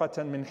سَرَقَةً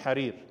مِّنْ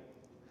حَرِيرٍ.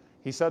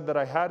 He said that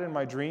I had in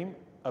my dream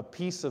a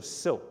piece of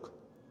silk,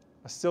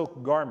 a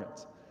silk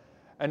garment.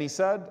 And he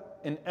said,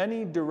 in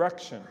any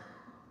direction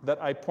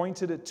that I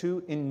pointed it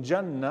to in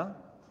Jannah,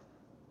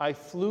 I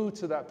flew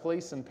to that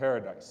place in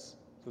paradise.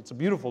 So it's a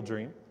beautiful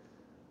dream.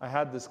 I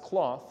had this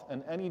cloth,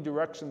 and any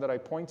direction that I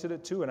pointed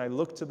it to, and I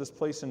looked to this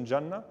place in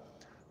Jannah,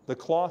 the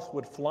cloth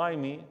would fly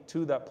me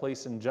to that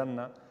place in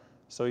Jannah.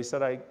 So he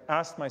said, I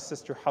asked my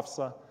sister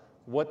Hafsa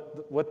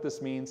what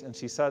this means, and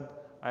she said,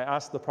 I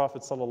asked the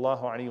Prophet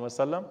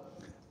ﷺ,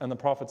 and the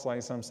Prophet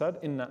ﷺ said,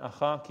 Inna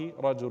akhaki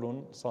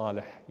rajulun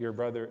salih. Your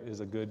brother is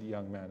a good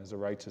young man, is a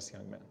righteous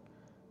young man.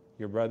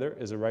 Your brother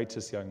is a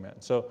righteous young man.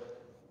 So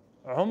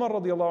Umar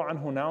radiallahu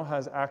anhu now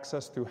has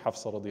access through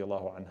Hafsa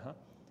radiallahu anha.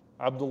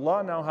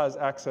 Abdullah now has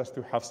access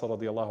through Hafsa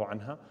radiallahu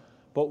anha.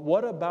 But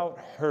what about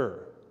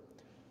her?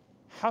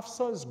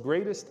 Hafsa's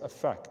greatest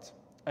effect,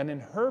 and in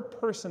her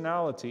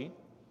personality,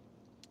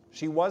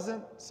 she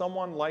wasn't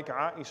someone like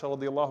Aisha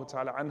radiallahu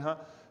ta'ala anha.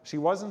 She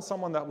wasn't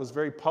someone that was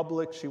very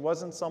public. She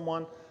wasn't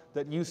someone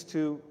that used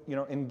to,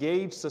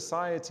 engage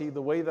society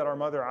the way that our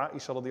mother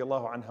Aisha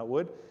radiallahu anha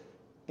would.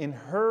 In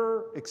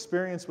her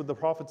experience with the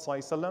Prophet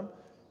ﷺ,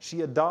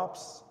 she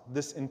adopts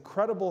this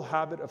incredible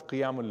habit of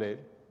Qiyamul Layl,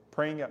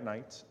 praying at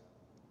night.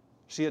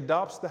 She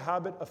adopts the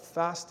habit of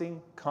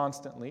fasting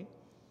constantly.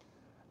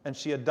 And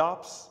she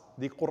adopts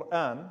the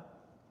Quran,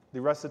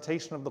 the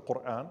recitation of the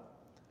Quran.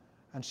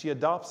 And she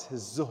adopts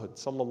his zuhd,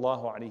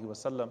 sallallahu alayhi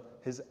wasallam,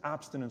 his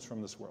abstinence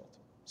from this world.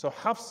 So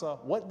Hafsa,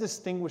 what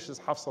distinguishes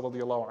Hafsa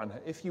radiallahu anha?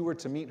 If you were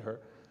to meet her,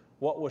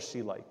 what was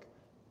she like?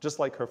 Just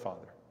like her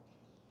father,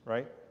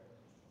 right?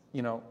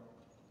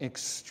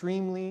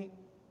 Extremely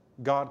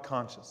God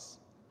conscious,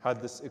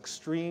 had this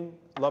extreme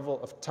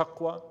level of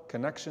taqwa,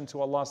 connection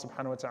to Allah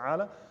subhanahu wa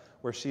ta'ala,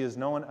 where she is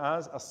known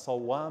as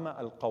as-sawwama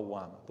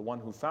al-qawwama, the one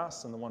who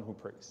fasts and the one who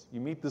prays. You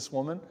meet this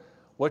woman,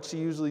 what's she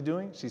usually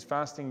doing? She's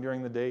fasting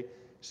during the day,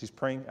 she's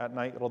praying at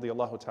night,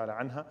 radiyallahu ta'ala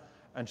anha,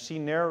 and she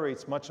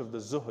narrates much of the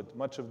zuhud,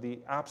 much of the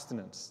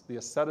abstinence, the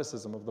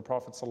asceticism of the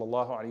Prophet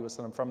sallallahu alaihi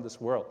wasallam from this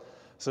world.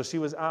 So she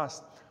was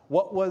asked,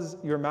 what was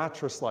your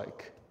mattress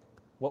like?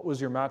 What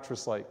was your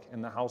mattress like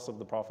in the house of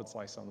the Prophet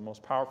sallallahu alaihi wasallam, the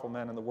most powerful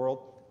man in the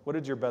world? What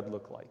did your bed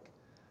look like?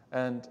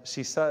 And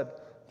she said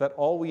that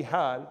all we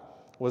had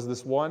was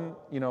this one,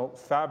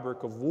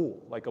 fabric of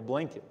wool, like a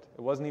blanket.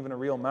 It wasn't even a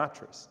real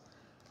mattress.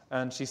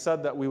 And she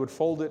said that we would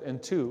fold it in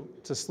two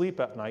to sleep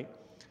at night.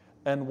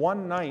 And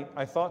one night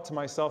I thought to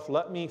myself,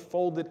 let me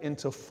fold it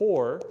into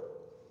four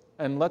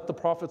and let the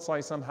Prophet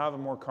ﷺ have a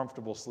more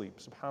comfortable sleep.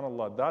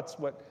 SubhanAllah,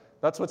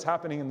 that's what's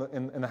happening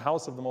in the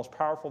house of the most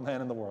powerful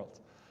man in the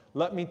world.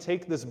 Let me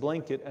take this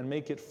blanket and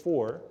make it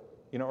four,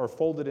 or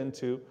fold it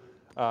into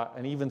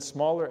an even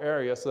smaller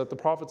area so that the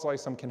Prophet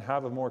ﷺ can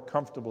have a more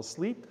comfortable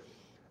sleep.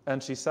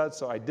 And she said,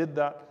 so I did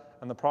that,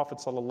 and the Prophet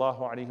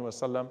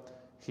ﷺ,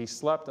 he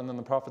slept, and then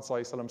the Prophet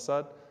ﷺ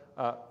said,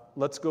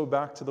 let's go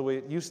back to the way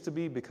it used to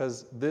be,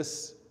 because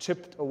this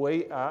chipped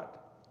away at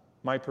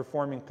my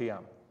performing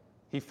qiyam.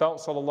 He felt,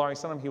 sallallahu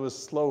alaihi wasallam, he was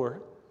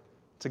slower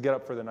to get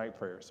up for the night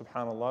prayer,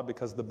 subhanAllah,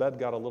 because the bed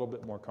got a little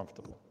bit more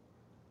comfortable.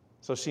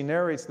 So she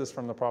narrates this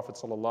from the Prophet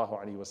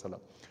sallallahu alaihi wasallam.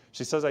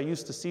 She says, I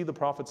used to see the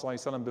Prophet sallallahu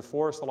alaihi wasallam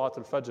before Salat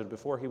al-Fajr,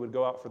 before he would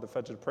go out for the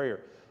Fajr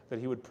prayer, that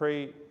he would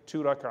pray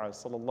 2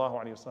 rak'ahs,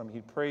 sallallahu alaihi wasallam.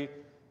 He'd pray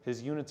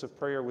his units of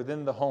prayer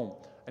within the home,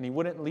 and he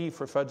wouldn't leave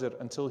for Fajr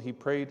until he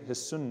prayed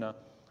his sunnah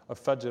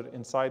of Fajr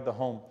inside the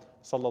home,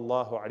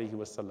 sallallahu alaihi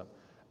wasallam.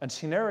 And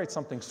she narrates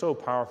something so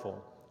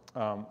powerful,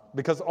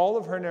 because all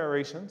of her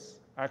narrations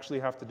actually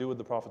have to do with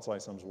the Prophet sallallahu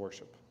alaihi wasallam's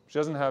worship. She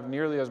doesn't have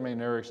nearly as many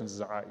narrations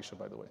as Aisha,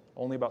 by the way.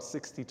 Only about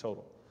 60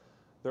 total.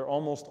 They're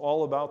almost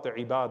all about the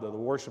ibadah, the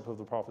worship of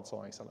the Prophet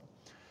sallallahu alaihi wasallam.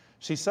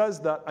 She says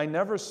that I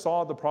never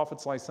saw the Prophet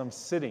ﷺ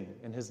sitting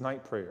in his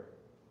night prayer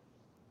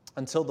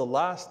until the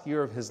last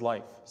year of his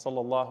life,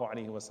 sallallahu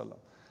alaihi wasallam.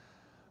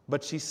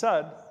 But she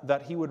said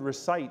that he would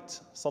recite,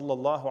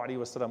 sallallahu alaihi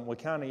wasallam,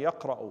 وَكَانَ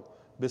يَقْرَأُ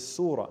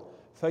بِالسُّورَةِ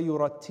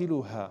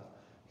فَيُرَتِّلُهَا.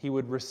 He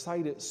would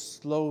recite it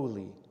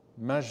slowly,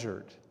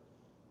 measured,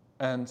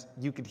 and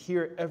you could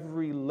hear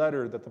every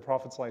letter that the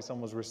Prophet ﷺ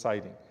was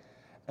reciting.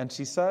 And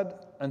she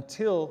said,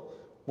 until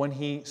when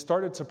he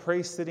started to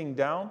pray sitting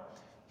down,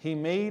 he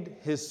made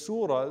his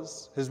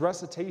surahs, his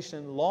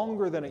recitation,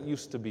 longer than it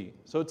used to be.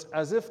 So it's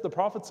as if the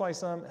Prophet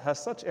ﷺ has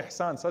such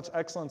ihsan, such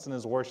excellence in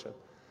his worship,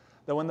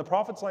 that when the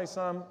Prophet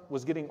ﷺ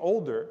was getting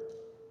older,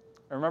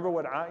 remember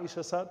what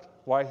Aisha said?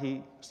 Why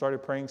he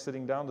started praying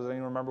sitting down? Does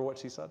anyone remember what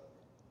she said?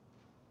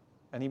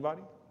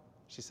 Anybody?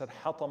 She said,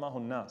 حَطَمَهُ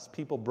النَّاسِ.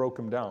 People broke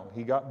him down.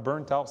 He got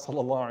burnt out,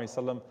 sallallahu alaihi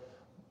wasallam,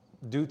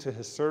 due to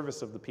his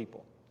service of the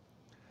people.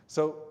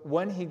 So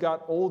when he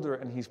got older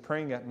and he's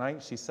praying at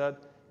night, she said,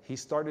 he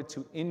started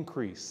to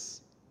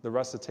increase the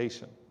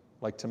recitation,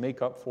 like to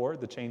make up for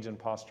the change in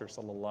posture,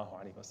 sallallahu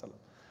alaihi wasallam.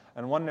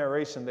 And one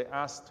narration, they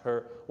asked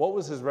her, what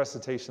was his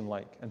recitation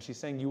like? And she's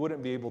saying, you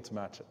wouldn't be able to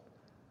match it.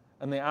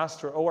 And they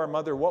asked her, oh, our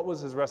mother, what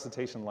was his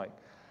recitation like?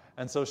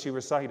 And so she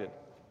recited,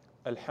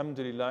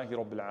 Alhamdulillahi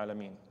Rabbil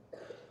Alameen,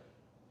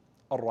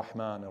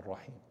 Ar-Rahman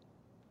Ar-Rahim,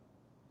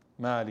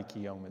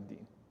 Maliki Yawm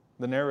Ad-Din.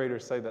 The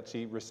narrators say that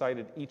she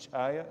recited each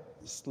ayah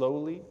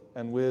slowly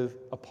and with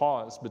a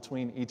pause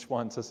between each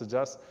one to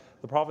suggest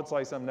the Prophet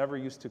ﷺ never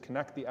used to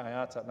connect the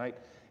ayats at night.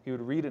 He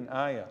would read an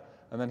ayah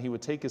and then he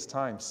would take his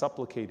time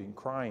supplicating,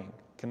 crying,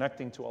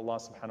 connecting to Allah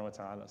subhanahu wa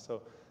ta'ala.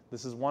 So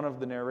this is one of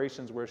the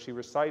narrations where she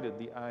recited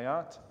the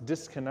ayat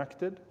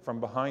disconnected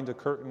from behind a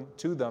curtain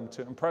to them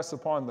to impress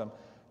upon them,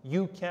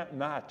 you can't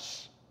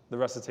match the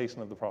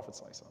recitation of the Prophet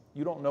ﷺ.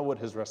 You don't know what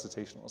his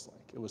recitation was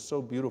like. It was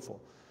so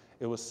beautiful.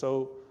 It was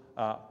so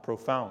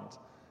profound.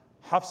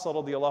 Hafsa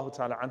radiallahu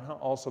ta'ala anha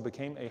also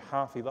became a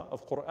hafidha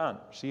of Quran.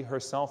 She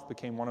herself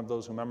became one of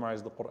those who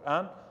memorized the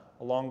Quran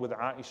along with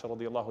Aisha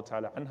radiallahu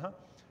ta'ala anha.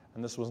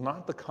 And this was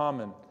not the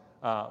common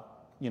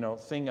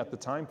thing at the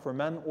time for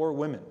men or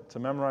women to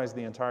memorize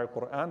the entire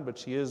Quran, but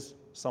she is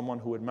someone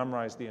who would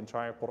memorize the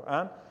entire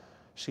Quran.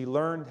 She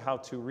learned how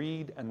to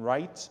read and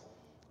write.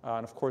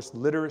 And of course,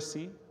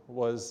 literacy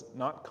was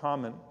not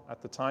common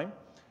at the time.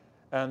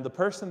 And the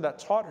person that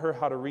taught her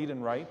how to read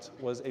and write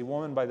was a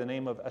woman by the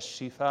name of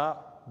Ash-Shifa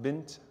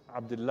bint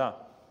Abdullah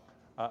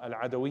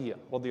al-Adawiyya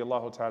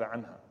radiyallahu ta'ala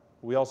anha.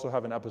 We also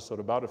have an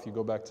episode about, if you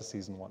go back to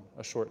season 1,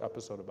 a short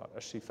episode about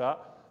Ash-Shifa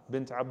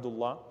bint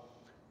Abdullah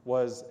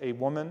was a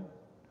woman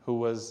who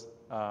was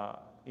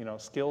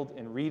skilled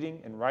in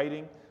reading and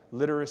writing,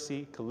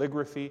 literacy,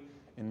 calligraphy,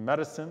 in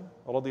medicine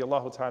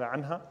radiyallahu ta'ala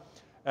anha.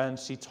 And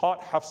she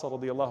taught Hafsa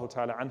radiyallahu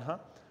ta'ala anha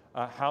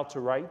how to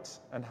write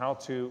and how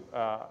to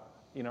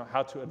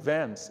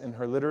advance in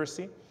her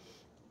literacy.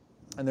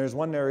 And there's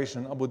one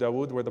narration in Abu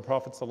Dawood where the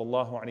Prophet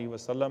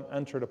ﷺ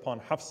entered upon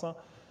Hafsa,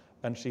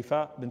 and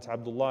Shifa bint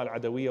Abdullah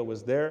al-Adawiyya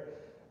was there,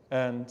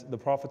 and the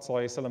Prophet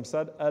ﷺ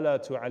said,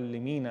 أَلَا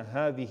تُعَلِّمِينَ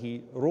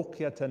هَذِهِ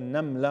رُقْيَةَ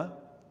النَّمْلَةِ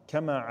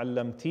كَمَا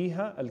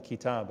عَلَّمْتِيهَا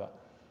الْكِتَابَ.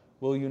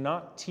 Will you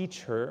not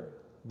teach her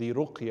the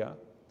ruqya,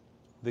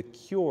 the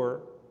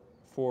cure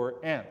for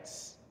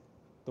ants,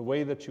 the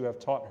way that you have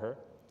taught her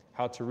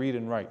how to read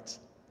and write?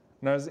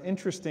 Now, there's an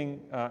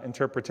interesting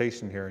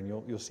interpretation here, and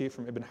you'll see it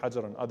from Ibn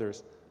Hajar and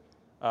others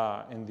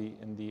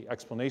in the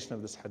explanation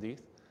of this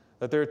hadith,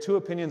 that there are two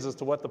opinions as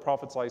to what the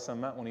Prophet ﷺ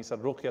meant when he said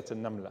ruqyat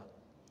al-namla.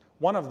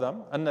 One of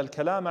them, أن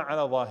الكلام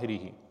على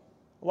ظاهره.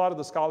 A lot of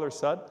the scholars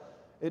said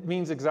it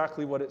means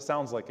exactly what it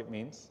sounds like it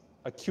means,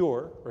 a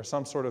cure or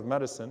some sort of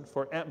medicine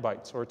for ant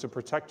bites or to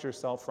protect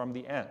yourself from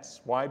the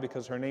ants. Why?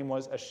 Because her name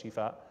was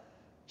Ash-Shifa.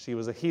 She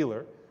was a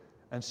healer,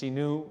 and she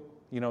knew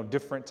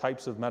different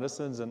types of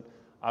medicines. And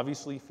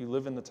obviously, if you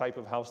live in the type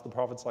of house the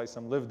Prophet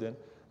ﷺ lived in,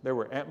 there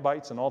were ant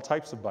bites and all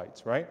types of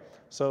bites, right?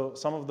 So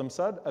some of them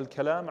said,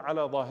 al-kalam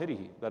ala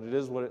zahirihi, that it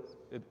is what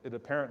it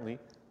apparently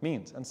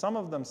means. And some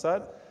of them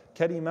said,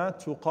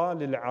 كلمات تقال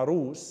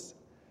للعروس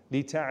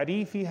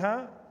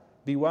لتعريفها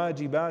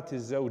بواجبات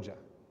الزوجة.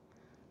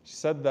 She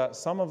said that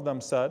some of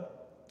them said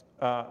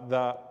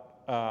that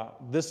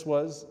this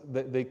was,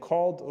 they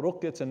called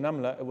ruqyat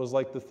al-namla, it was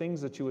like the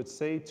things that you would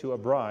say to a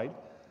bride,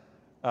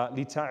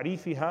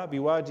 لتعريفها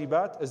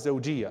بواجبات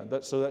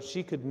الزوجية, so that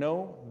she could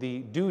know the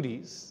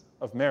duties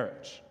of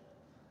marriage.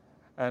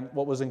 And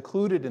what was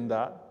included in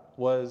that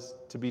was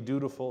to be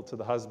dutiful to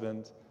the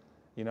husband,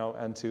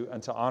 and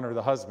to honor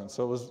the husband.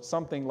 So it was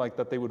something like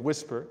that they would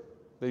whisper.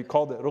 They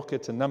called it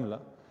ruqyat al-namla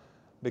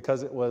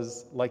because it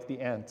was like the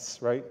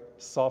ants, right?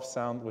 Soft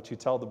sound, which you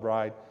tell the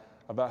bride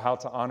about how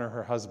to honor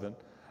her husband.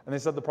 And they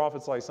said the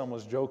Prophet ﷺ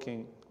was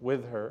joking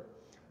with her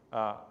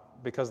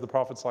because the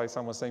Prophet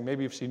ﷺ was saying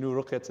maybe if she knew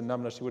ruqyat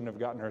al-namla, she wouldn't have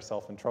gotten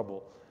herself in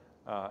trouble.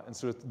 And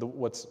so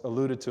what's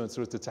alluded to in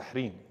Surah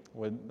Al-Tahrim,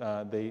 when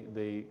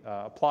they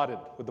plotted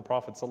with the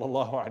Prophet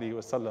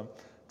ﷺ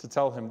to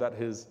tell him that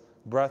his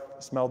breath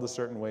smelled a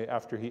certain way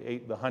after he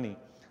ate the honey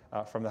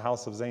from the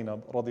house of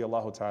Zainab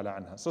radiallahu ta'ala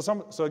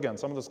anha. So again,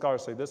 some of the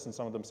scholars say this and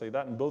some of them say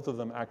that, and both of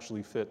them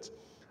actually fit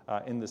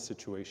in this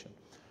situation.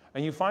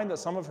 And you find that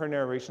some of her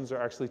narrations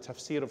are actually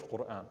tafsir of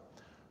Quran.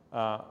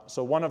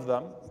 So one of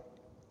them,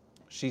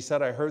 she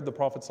said, I heard the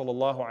Prophet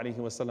sallallahu alaihi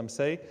wasallam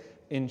say,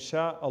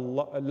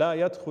 Insha'Allah, la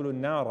yadkhulu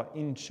an-nara,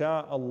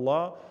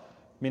 insha'Allah,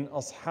 min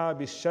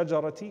ashabi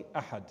ash-shajarati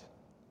ahad.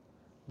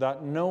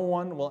 That no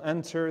one will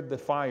enter the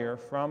fire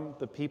from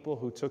the people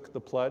who took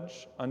the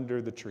pledge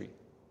under the tree.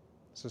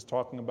 This is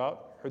talking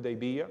about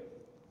Hudaybiyah,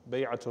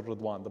 Bay'atul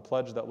Ridwan, the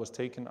pledge that was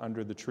taken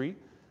under the tree,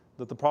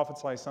 that the Prophet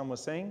ﷺ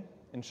was saying,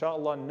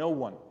 Inshallah, no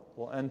one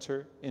will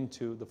enter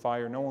into the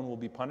fire, no one will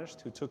be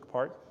punished who took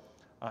part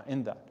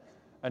in that.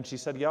 And she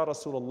said, Ya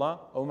Rasulullah,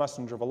 O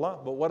Messenger of Allah,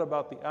 but what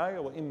about the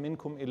ayah, وَإِن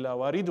مِّنكُمْ إِلَّا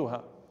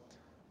وَارِدُهَا,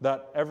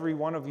 that every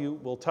one of you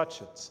will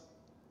touch it.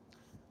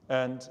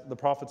 And the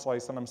Prophet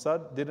ﷺ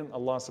said, didn't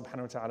Allah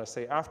subhanahu wa ta'ala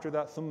say after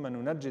that, ثُمَّ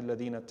نُنَجِّي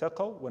الَّذِينَ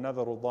اتَّقَوْا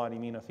وَنَذَرُ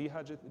الظَّالِمِينَ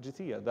فِيهَا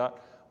جِثِيًّا, that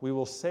we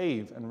will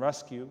save and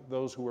rescue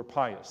those who were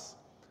pious,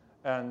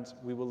 and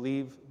we will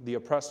leave the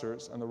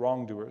oppressors and the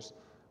wrongdoers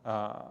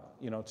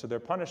to their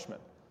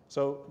punishment.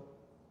 So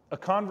a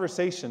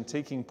conversation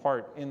taking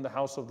part in the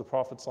house of the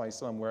Prophet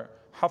ﷺ where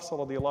Hafsa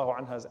radiallahu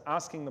anha is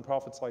asking the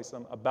Prophet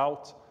ﷺ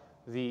about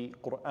the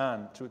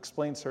Quran to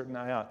explain certain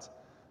ayat.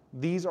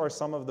 These are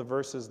some of the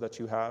verses that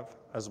you have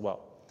as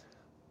well.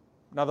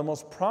 Now the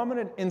most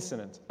prominent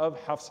incident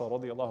of Hafsa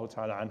radiallahu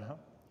ta'ala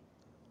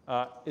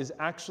anha is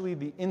actually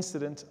the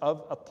incident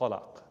of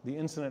at-talaq, the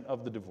incident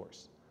of the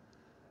divorce.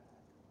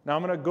 Now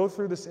I'm going to go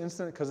through this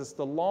incident because it's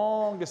the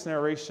longest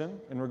narration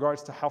in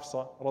regards to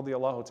Hafsa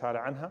radiallahu ta'ala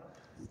anha,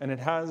 and it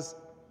has,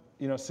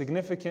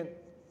 significant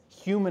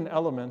human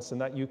elements in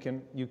that you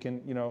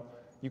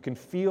can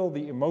feel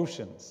the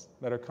emotions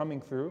that are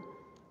coming through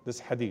this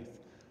hadith.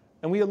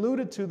 And we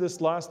alluded to this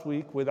last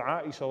week with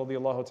Aisha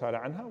radiallahu ta'ala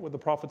anha, where the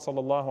Prophet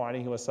sallallahu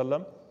alaihi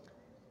wasallam,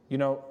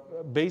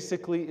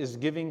 basically is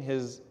giving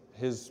his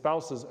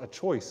spouses a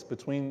choice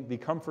between the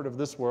comfort of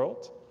this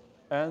world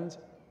and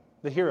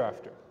the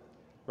hereafter,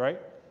 right?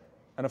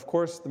 And of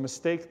course, the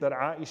mistake that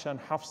Aisha and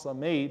Hafsa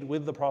made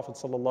with the Prophet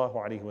sallallahu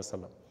alaihi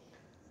wasallam.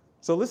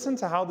 So listen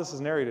to how this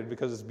is narrated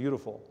because it's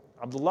beautiful.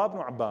 Abdullah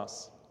ibn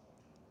Abbas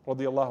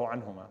radiallahu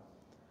anhuma,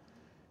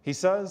 he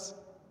says,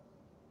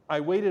 I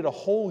waited a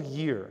whole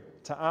year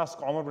to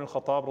ask Umar ibn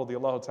Khattab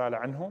radiallahu ta'ala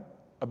anhu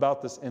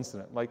about this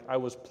incident. Like I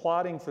was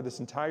plotting for this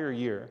entire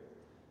year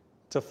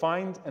to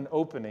find an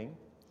opening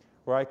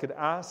where I could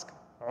ask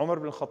Umar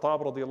ibn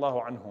Khattab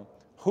radiallahu anhu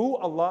who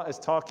Allah is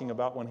talking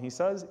about when he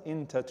says,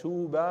 In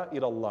tatuba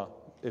ilallah,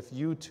 if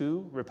you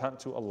two repent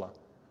to Allah.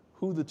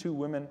 Who the two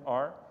women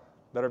are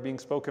that are being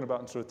spoken about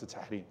in Surah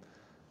At-Tahrim.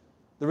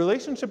 The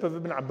relationship of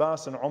Ibn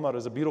Abbas and Umar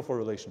is a beautiful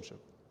relationship.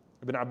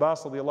 Ibn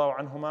Abbas radiallahu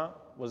anhuma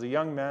was a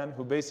young man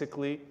who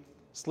basically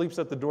sleeps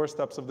at the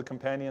doorsteps of the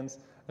companions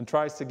and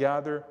tries to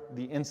gather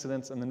the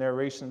incidents and the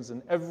narrations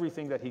and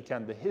everything that he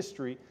can, the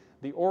history,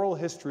 the oral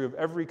history of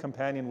every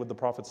companion with the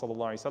Prophet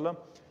sallallahu alaihi wasallam.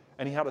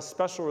 And he had a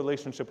special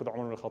relationship with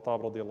Umar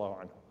al-Khattab radiallahu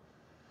anhu.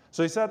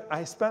 So he said,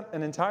 I spent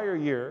an entire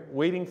year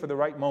waiting for the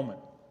right moment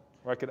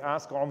where I could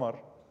ask Umar,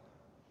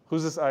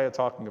 who's this ayah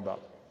talking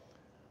about?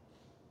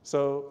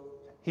 So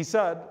he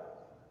said,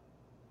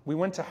 we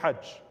went to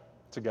Hajj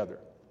together.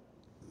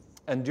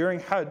 And during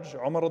Hajj,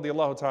 Umar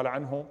radiallahu ta'ala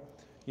anhu,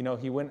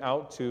 he went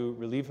out to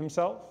relieve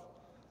himself.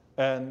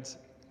 And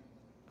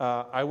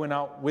I went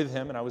out with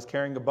him and I was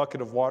carrying a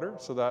bucket of water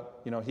so that,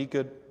 he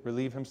could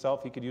relieve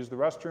himself. He could use the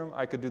restroom.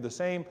 I could do the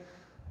same.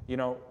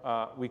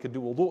 We could do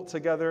wudu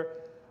together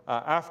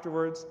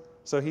afterwards.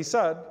 So he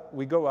said,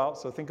 we go out.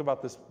 So think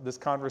about this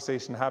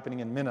conversation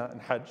happening in Mina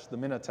and Hajj, the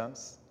Mina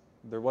tents.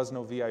 There was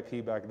no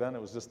VIP back then.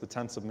 It was just the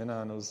tents of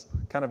Mina and it was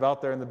kind of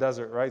out there in the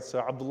desert, right? So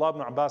Abdullah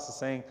ibn Abbas is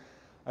saying,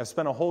 I've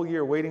spent a whole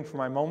year waiting for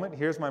my moment.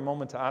 Here's my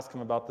moment to ask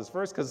him about this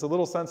verse because it's a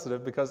little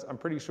sensitive because I'm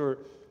pretty sure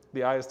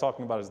the ayah is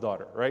talking about his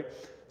daughter, right?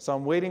 So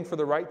I'm waiting for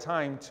the right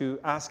time to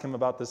ask him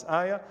about this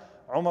ayah.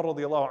 Umar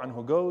radiallahu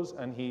anhu goes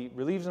and he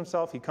relieves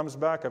himself. He comes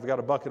back. I've got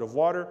a bucket of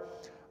water.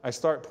 I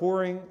start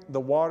pouring the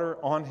water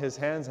on his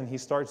hands and he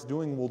starts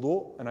doing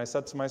wudu. And I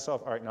said to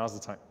myself, all right, now's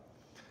the time.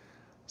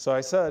 So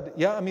I said,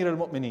 Ya Amir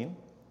al-Mu'mineen,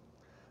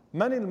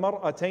 من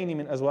المرأتين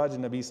من أزواج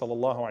النبي صلى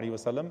الله عليه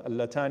وسلم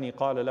اللتان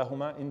قال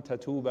لهما إن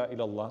تتوبا إلى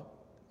الله.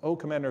 O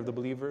Commander of the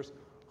Believers,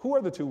 who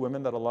are the two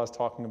women that Allah is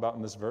talking about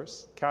in this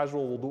verse?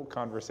 Casual wudu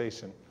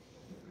conversation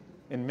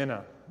in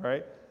Mina,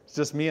 right? It's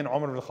just me and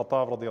Umar ibn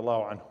Khattab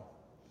radiallahu anhu.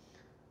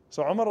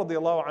 So Umar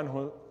radiallahu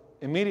anhu,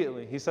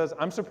 immediately, he says,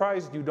 I'm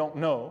surprised you don't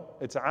know.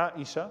 It's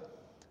Aisha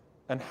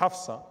and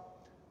Hafsa.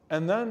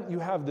 And then you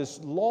have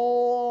this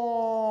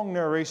long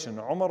narration.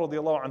 Umar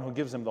radiallahu anhu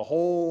gives him the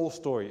whole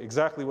story,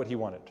 exactly what he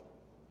wanted.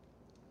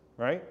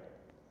 Right?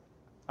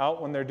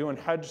 Out when they're doing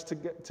Hajj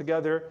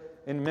together,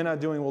 in Mina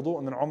doing wudu,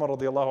 and then Umar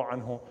radiallahu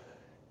anhu,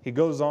 he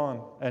goes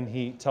on and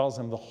he tells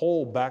him the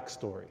whole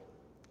backstory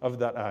of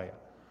that ayah.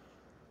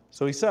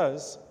 So he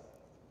says,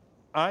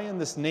 I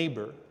and this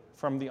neighbor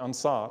from the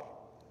Ansar,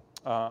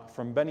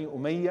 from Bani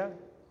Umayyah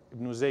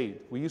ibn Zayd,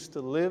 we used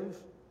to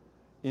live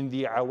in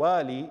the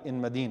Awali in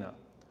Medina.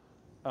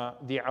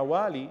 The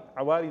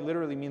Awali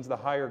literally means the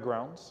higher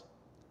grounds.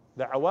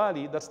 The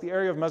Awali, that's the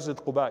area of Masjid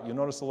Quba. You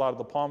notice a lot of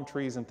the palm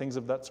trees and things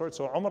of that sort.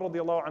 So Umar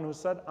radiallahu anhu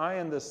said, I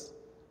and this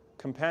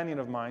companion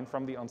of mine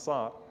from the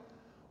Ansar,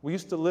 we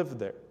used to live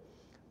there.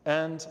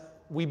 And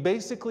we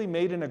basically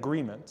made an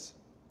agreement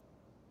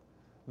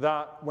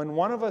that when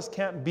one of us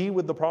can't be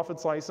with the Prophet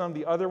ﷺ,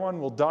 the other one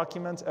will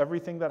document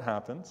everything that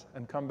happens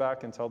and come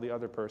back and tell the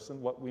other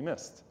person what we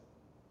missed.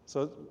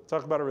 So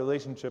talk about a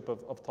relationship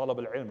of talab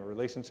al-ilm, a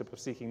relationship of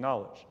seeking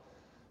knowledge.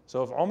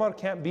 So if Umar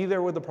can't be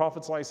there with the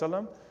Prophet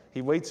ﷺ,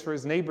 he waits for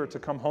his neighbor to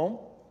come home.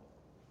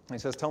 And he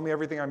says, tell me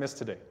everything I missed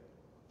today.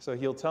 So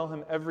he'll tell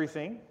him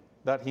everything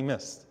that he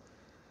missed.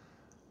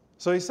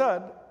 So he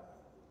said,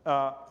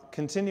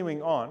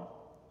 continuing on,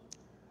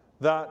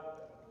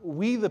 that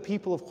we the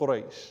people of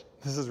Quraysh,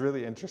 this is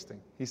really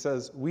interesting. He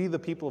says, we the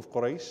people of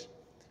Quraysh,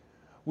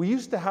 we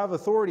used to have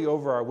authority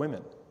over our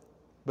women.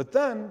 But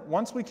then,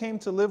 once we came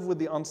to live with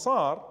the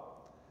Ansar,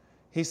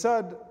 he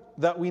said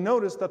that we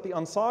noticed that the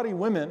Ansari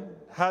women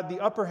had the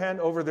upper hand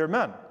over their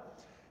men.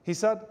 He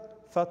said,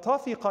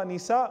 فَطَفِقَ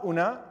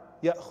نِسَاؤُنَا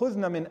يَأْخُذْنَ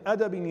مِنْ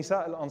أَدَبِ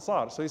نِسَاءِ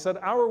الْأَنصَارِ. So he said,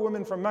 our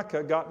women from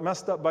Mecca got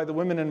messed up by the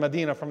women in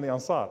Medina from the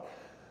Ansar.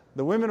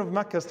 The women of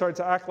Mecca started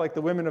to act like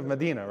the women of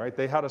Medina, right?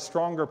 They had a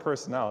stronger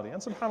personality.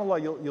 And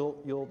subhanAllah,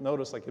 you'll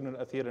notice, like Ibn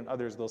Athir and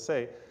others, they'll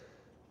say,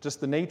 just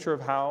the nature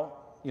of how,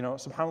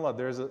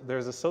 subhanAllah,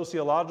 there's a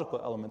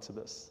sociological element to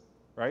this,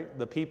 right?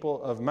 The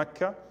people of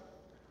Mecca,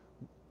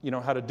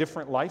 had a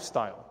different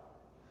lifestyle.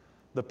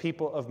 The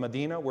people of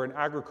Medina were an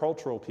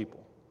agricultural people.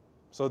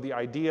 So the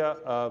idea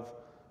of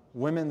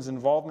women's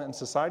involvement in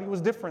society was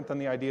different than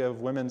the idea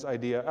of women's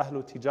idea,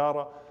 ahlu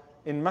tijara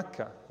in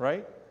Mecca,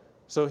 right?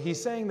 So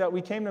he's saying that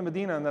we came to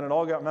Medina and then it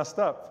all got messed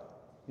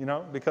up,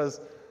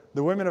 because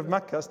the women of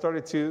Mecca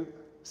started to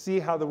see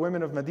how the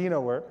women of Medina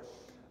were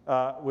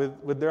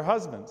with their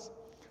husbands.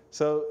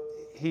 So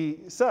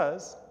he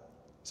says,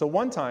 so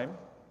one time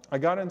I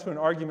got into an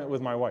argument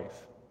with my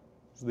wife.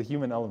 It's the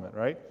human element,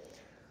 right?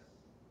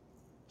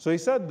 So he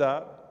said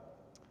that,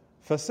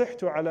 فَسِحْتُ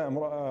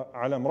عَلَى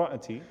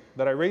امْرَأَتِي,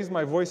 that I raised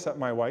my voice at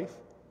my wife,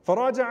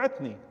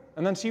 فَرَاجَعَتْنِي,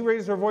 and then she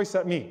raised her voice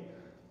at me.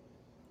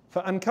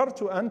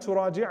 فَأَنْكَرْتُ أَن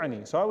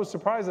تُرَاجِعَنِي. So I was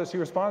surprised that she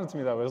responded to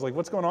me that way. I was like,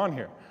 what's going on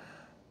here?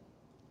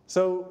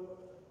 So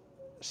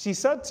she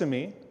said to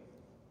me,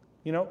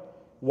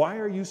 why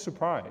are you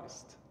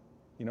surprised?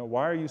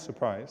 Why are you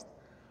surprised?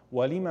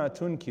 وَلِمَا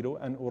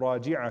تُنْكِرُ أَنْ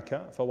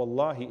أُرَاجِعَكَ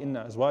فَوَاللَّهِ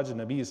إِنَّ أَزْوَاجَ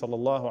النَّبِيِّ صَلَى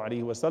اللَّهُ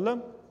عَلَيْهِ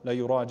وَسَلَّمَ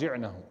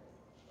لَيُرَاجِعْنَهُ.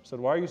 I said,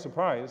 why are you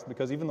surprised?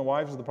 Because even the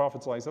wives of the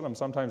Prophet ﷺ,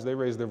 sometimes they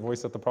raise their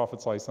voice at the Prophet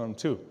ﷺ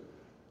too.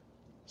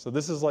 So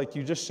this is like,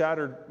 you just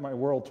shattered my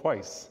world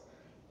twice.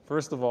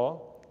 First of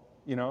all,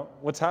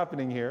 what's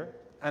happening here?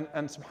 And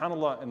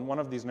subhanAllah, in one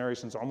of these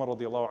narrations, Umar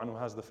radiallahu anhu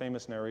has the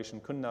famous narration,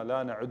 كُنَّا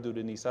لَا نَعُدُّ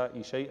لِنِسَاءِ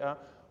شَيْئًا.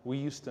 We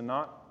used to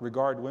not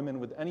regard women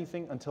with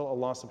anything until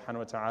Allah subhanahu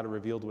wa ta'ala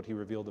revealed what He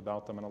revealed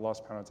about them, and Allah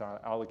subhanahu wa ta'ala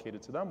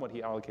allocated to them what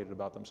He allocated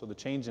about them. So the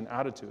change in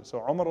attitude. So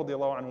Umar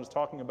radiallahu anhu was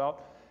talking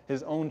about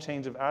his own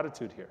change of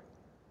attitude here,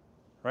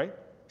 right?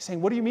 He's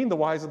saying, what do you mean the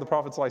wives of the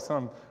Prophet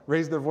ﷺ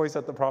raised their voice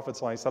at the Prophet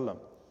ﷺ?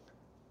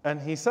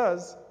 And he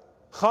says,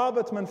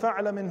 خَابَتْ مَنْ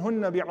فَعَلَ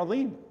مِنْهُنَّ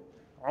بِعَظِيمٍ.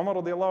 Umar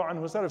radiallahu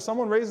anhu said, if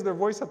someone raises their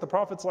voice at the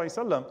Prophet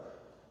ﷺ,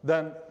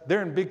 then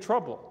they're in big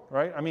trouble,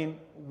 right? I mean,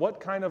 what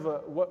kind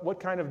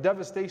of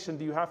devastation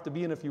do you have to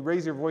be in if you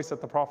raise your voice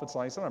at the Prophet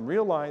ﷺ?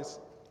 Realize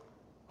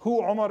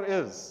who Umar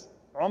is.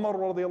 Umar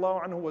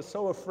radiallahu anhu was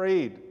so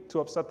afraid to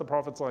upset the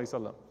Prophet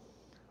ﷺ,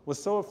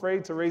 was so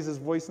afraid to raise his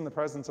voice in the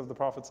presence of the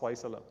Prophet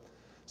ﷺ.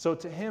 So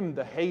to him,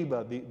 the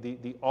hayba,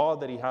 the awe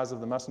that he has of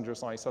the Messenger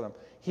ﷺ,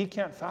 he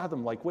can't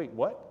fathom, like, wait,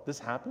 what? This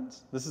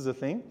happens? This is a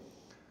thing?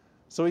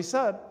 So he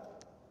said,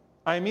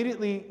 I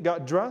immediately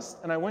got dressed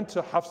and I went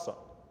to Hafsa,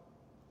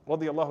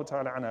 radiyallahu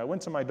ta'ala anha. I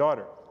went to my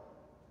daughter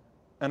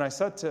and I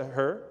said to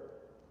her,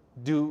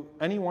 do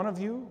any one of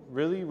you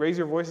really raise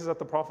your voices at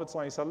the Prophet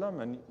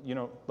ﷺ? And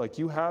like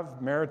you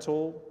have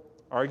marital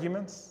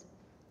arguments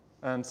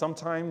and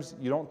sometimes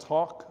you don't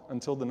talk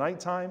until the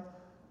nighttime?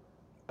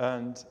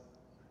 And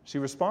she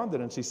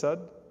responded and she said,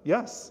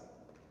 yes.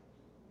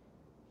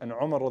 And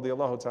Umar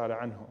radiyallahu ta'ala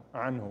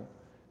anhu,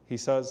 he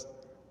says,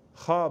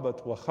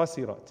 خابت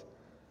وخسرت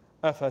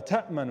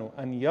أفتأمن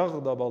أن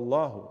يغضب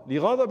الله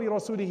لغضب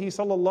رسوله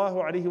صلى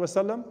الله عليه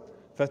وسلم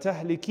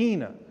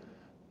فتهلكين.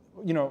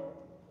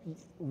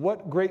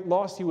 What great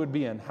loss you would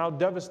be in. How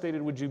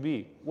devastated would you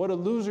be? What a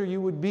loser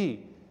you would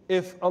be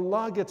if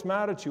Allah gets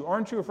mad at you.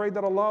 Aren't you afraid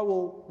that Allah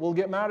will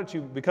get mad at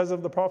you because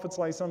of the Prophet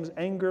ﷺ's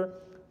anger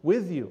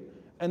with you?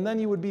 And then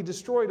you would be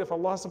destroyed if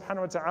Allah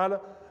subhanahu wa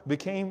ta'ala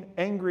became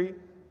angry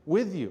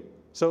with you.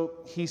 So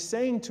he's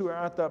saying to her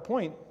at that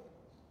point,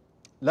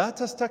 لا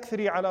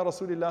تستكثري على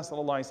رسول الله صلى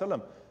الله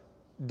عليه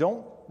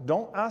وسلم.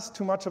 Don't ask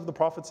too much of the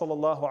Prophet صلى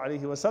الله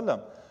عليه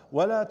وسلم.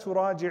 ولا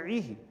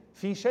تراجعيه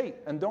في شيء.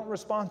 And don't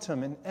respond to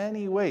him in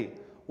any way.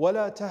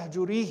 ولا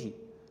تهجريه.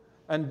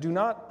 And do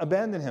not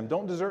abandon him.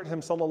 Don't desert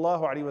him,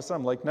 sallallahu alaihi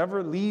wasallam. Like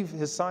never leave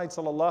his side,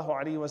 sallallahu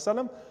alaihi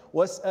wasallam.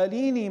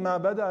 وَاسْأَلِينِي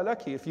مَا بَدَى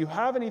لَكِ. If you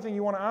have anything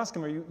you want to ask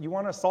him or you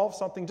want to solve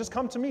something, just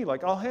come to me.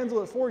 Like I'll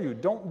handle it for you.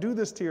 Don't do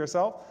this to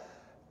yourself.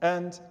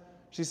 And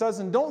she says,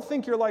 and don't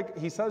think you're like,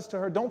 he says to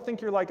her, don't think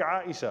you're like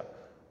Aisha.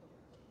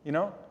 You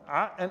know?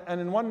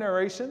 And in one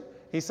narration,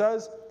 he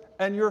says,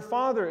 and your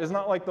father is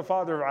not like the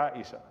father of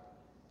Aisha.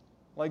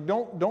 Like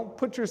don't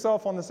put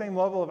yourself on the same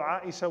level of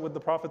Aisha with the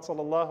Prophet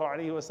sallallahu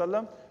alaihi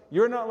wasallam.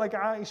 You're not like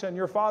Aisha and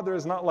your father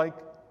is not like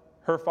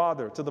her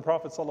father to the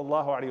Prophet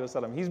sallallahu alaihi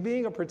wasallam. He's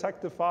being a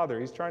protective father.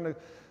 He's trying to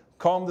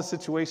calm the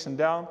situation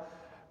down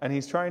and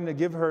he's trying to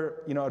give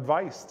her,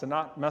 advice to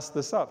not mess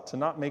this up, to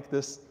not make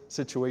this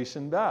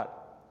situation bad.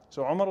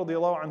 So Umar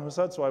radiallahu anhu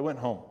said, so I went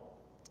home.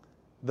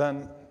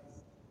 Then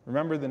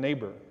remember the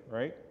neighbor,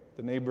 right?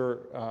 The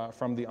neighbor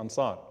from the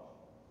Ansar.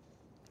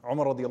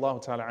 Umar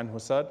radiallahu ta'ala anhu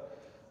said,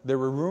 there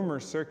were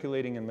rumors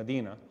circulating in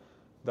Medina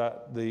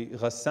that the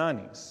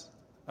Ghassanis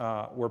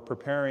were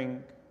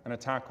preparing an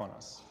attack on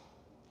us.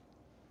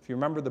 If you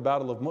remember the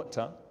Battle of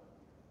Mu'tah,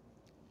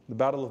 the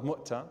Battle of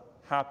Mu'tah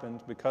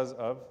happened because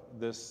of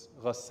this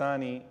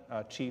Ghassani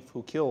chief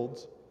who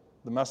killed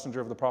the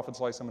messenger of the Prophet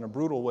ﷺ in a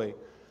brutal way.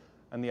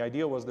 And the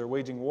idea was they're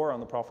waging war on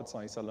the Prophet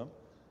ﷺ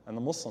and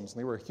the Muslims. And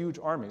they were a huge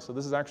army. So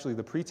this is actually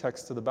the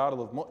pretext to the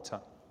Battle of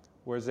Mu'tah,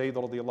 where Zayd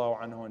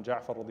radiallahu anhu and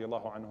Ja'far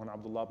radiallahu anhu and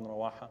Abdullah ibn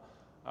Rawaha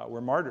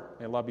were martyred.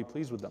 May Allah be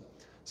pleased with them.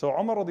 So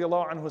Umar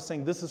radiallahu anhu was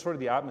saying this is sort of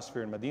the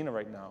atmosphere in Medina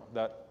right now,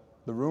 that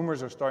the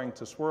rumors are starting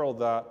to swirl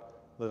that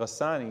the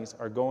Ghassanis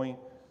are going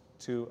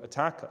to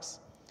attack us.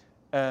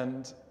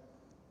 And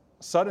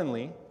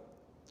suddenly,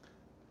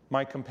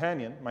 my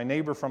companion, my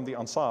neighbor from the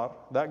Ansar,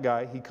 that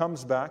guy, he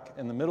comes back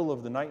in the middle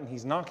of the night and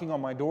he's knocking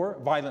on my door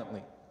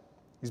violently.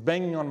 He's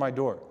banging on my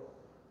door.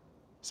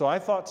 So I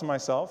thought to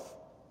myself,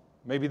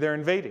 maybe they're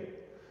invading.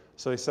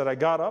 So he said, I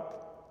got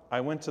up,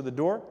 I went to the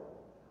door.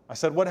 I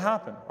said, what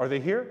happened? Are they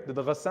here? Did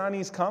the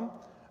Ghassanis come?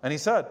 And he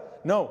said,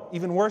 no,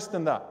 even worse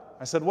than that.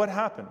 I said, what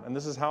happened? And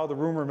this is how the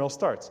rumor mill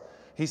starts.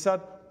 He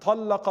said,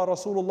 طَلَّقَ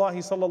رَسُولُ اللَّهِ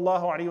صَلَّى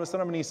اللَّهُ عَلَيْهِ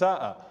وَسَلَّمَ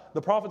نِسَاءً.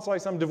 The Prophet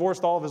ﷺ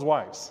divorced all of his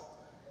wives.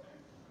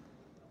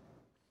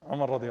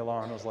 Umar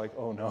radiallahu anhu was like,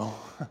 oh no.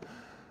 All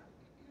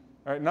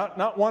right,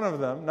 not one of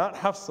them, not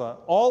Hafsa,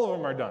 all of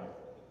them are done.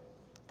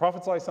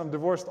 Prophet ﷺ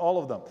divorced all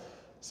of them.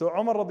 So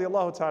Umar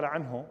radiallahu ta'ala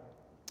anhu,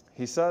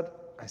 he said,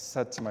 I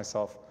said to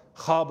myself,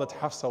 خَابَتْ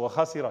Hafsa wa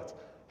khasirat.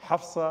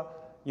 Hafsa,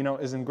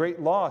 is in great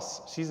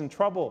loss. She's in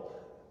trouble.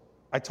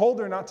 I told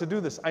her not to do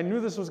this. I knew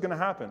this was going to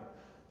happen.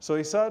 So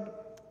he said,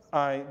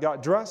 I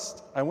got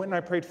dressed. I went and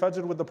I prayed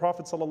Fajr with the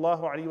Prophet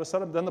sallallahu alaihi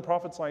wasallam. Then the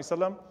Prophet sallallahu alaihi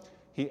wasallam,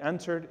 he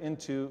entered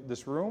into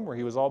this room where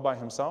he was all by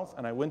himself.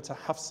 And I went to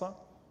Hafsa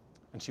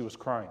and she was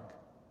crying.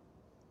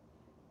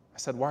 I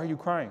said, why are you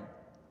crying?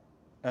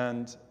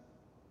 And,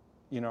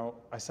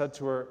 I said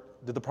to her,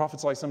 did the Prophet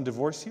sallallahu alaihi wasallam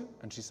divorce you?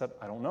 And she said,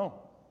 I don't know.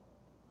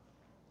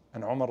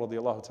 And Umar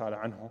radiallahu ta'ala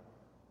anhu,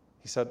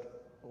 he said,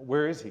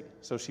 where is he?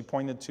 So she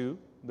pointed to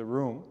the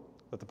room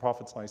that the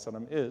Prophet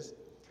ﷺ is.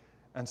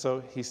 And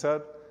so he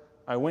said,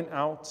 I went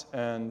out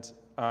and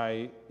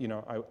I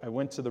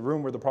went to the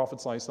room where the Prophet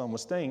ﷺ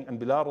was staying, and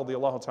Bilal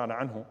radiallahu ta'ala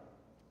anhu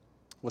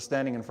was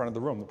standing in front of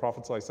the room. The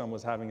Prophet ﷺ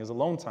was having his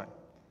alone time.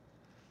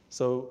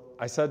 So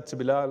I said to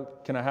Bilal,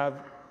 can I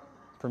have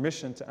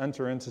permission to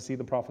enter in to see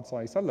the Prophet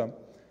ﷺ?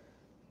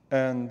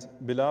 And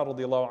Bilal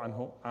radiallahu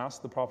anhu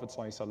asked the Prophet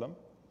ﷺ, and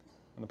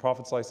the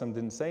Prophet ﷺ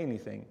didn't say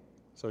anything.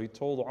 So he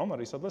told Umar,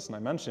 he said, listen, I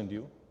mentioned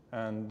you,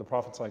 and the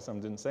Prophet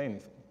ﷺ didn't say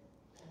anything.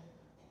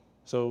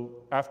 So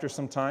after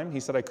some time, he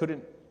said, I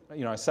couldn't,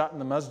 I sat in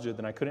the masjid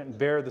and I couldn't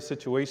bear the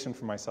situation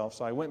for myself.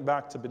 So I went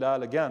back to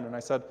Bilal again and I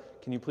said,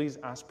 can you please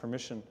ask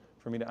permission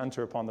for me to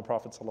enter upon the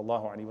Prophet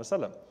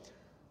ﷺ?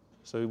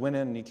 So he went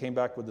in and he came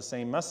back with the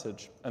same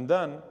message. And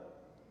then,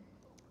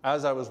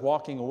 as I was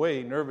walking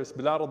away, nervous,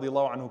 Bilal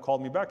radiallahu anhu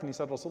called me back and he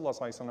said, Rasulullah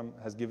ﷺ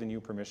has given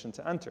you permission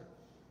to enter.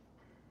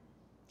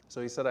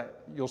 So he said,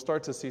 you'll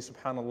start to see,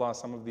 subhanAllah,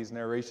 some of these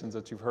narrations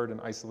that you've heard in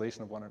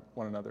isolation of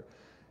one another.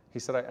 He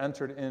said, I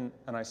entered in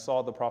and I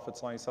saw the Prophet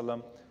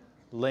ﷺ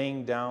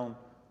laying down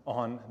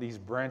on these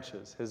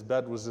branches. His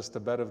bed was just a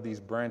bed of these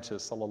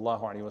branches,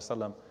 sallallahu alaihi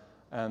wasallam,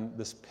 and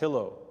this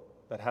pillow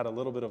that had a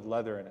little bit of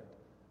leather in it.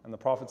 And the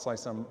Prophet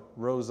ﷺ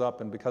rose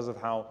up, and because of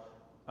how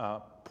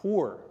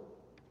poor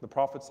the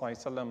Prophet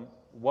ﷺ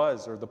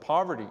was, or the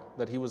poverty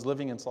that he was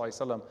living in, sallallahu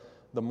alaihi wasallam,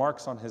 the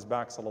marks on his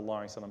back,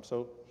 sallallahu alaihi wasallam.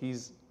 So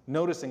he's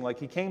noticing, like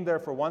he came there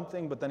for one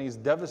thing, but then he's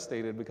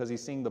devastated because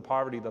he's seeing the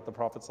poverty that the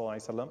Prophet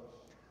ﷺ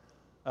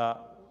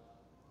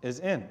is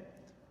in.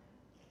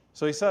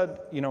 So he said,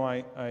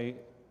 I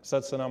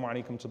said Salaam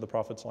alaikum to the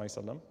Prophet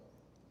ﷺ,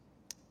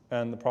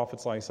 and the Prophet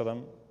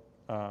ﷺ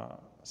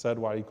said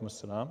wa alaikum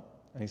as-salam,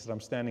 and he said,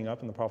 I'm standing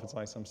up, and the Prophet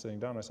ﷺ sitting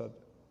down. I said,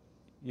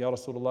 Ya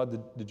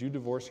Rasulullah, did you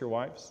divorce your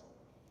wives?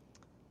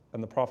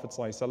 And the Prophet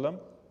ﷺ,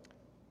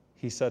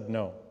 he said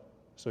no.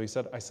 So he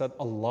said, I said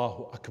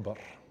Allahu Akbar.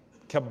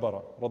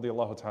 Kabbara,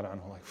 radiallahu ta'ala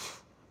anhu. Like,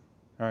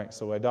 all right,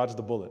 so I dodged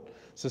the bullet.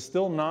 So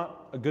still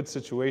not a good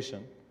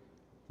situation,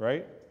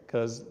 right?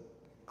 Because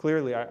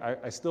clearly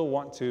I still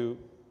want to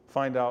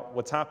find out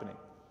what's happening.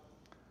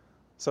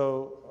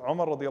 So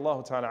Umar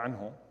radiallahu ta'ala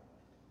anhu,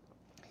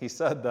 he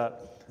said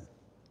that,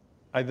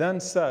 I then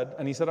said,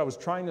 and he said I was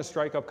trying to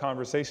strike up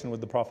conversation with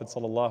the Prophet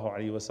sallallahu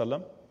alaihi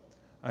wasallam.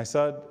 I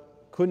said,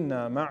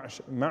 كنا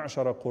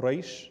معشر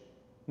قريش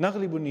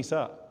نغلب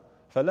النساء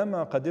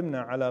فلما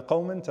قدمنا على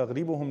قوم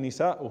تغلبهم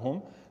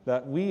نساؤهم.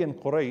 That we in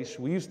Quraysh,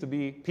 we used to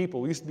be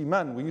people, we used to be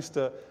men, we used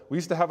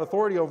to have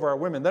authority over our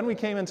women. Then we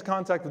came into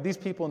contact with these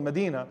people in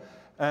Medina,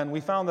 and we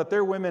found that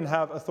their women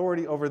have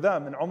authority over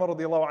them. And Umar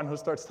radiallahu anhu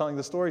starts telling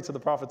the story to the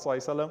Prophet sallallahu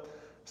alaihi wasallam.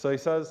 So he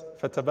says,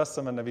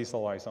 فَتَبَسَّمَ النَّبِي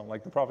sallallahu alaihi wasallam.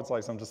 Like the Prophet sallallahu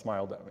alaihi wasallam just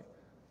smiled at me.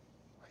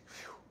 Like,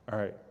 phew, all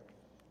right.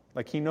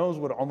 Like he knows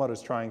what Umar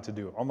is trying to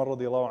do. Umar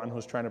radiallahu anhu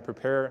is trying to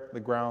prepare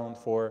the ground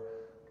for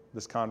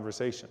this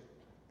conversation.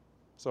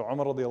 So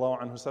Umar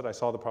radiallahu anhu said, I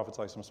saw the Prophet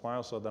sallallahu alaihi wasallam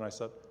smile, so then I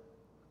said,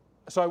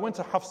 so I went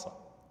to Hafsa.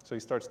 So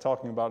he starts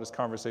talking about his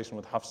conversation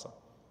with Hafsa.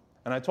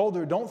 And I told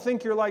her, don't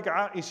think you're like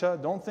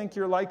Aisha, don't think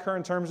you're like her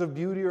in terms of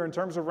beauty or in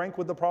terms of rank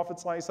with the Prophet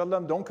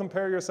ﷺ. Don't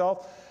compare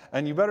yourself.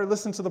 And you better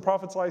listen to the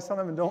Prophet ﷺ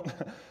and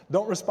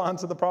don't respond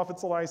to the Prophet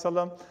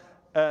ﷺ.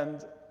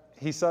 And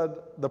he said,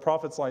 the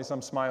Prophet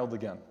ﷺ smiled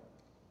again.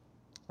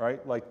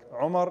 Right? Like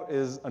Umar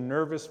is a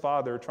nervous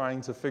father trying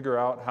to figure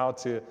out how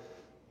to,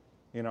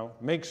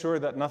 make sure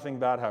that nothing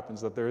bad happens,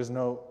 that there is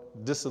no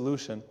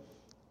dissolution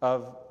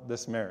of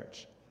this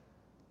marriage.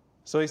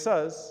 So he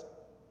says,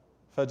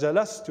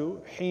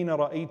 فَجَلَسْتُ حِينَ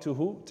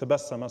رَأَيْتُهُ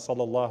تَبَسَّمَ صَلَى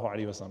اللَّهُ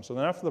عَلَيْهِ وَسَلَّمَ. So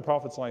then after the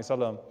Prophet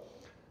ﷺ,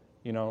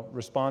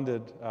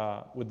 responded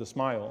with the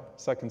smile,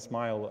 second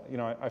smile,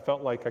 I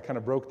felt like I kind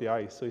of broke the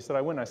ice. So he said,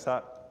 I went and I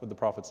sat with the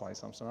Prophet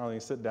ﷺ. So now you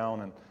sit down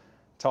and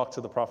talk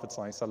to the Prophet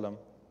ﷺ.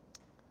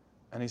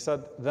 And he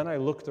said, then I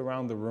looked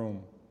around the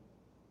room.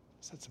 I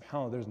said,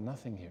 SubhanAllah, there's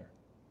nothing here.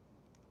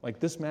 Like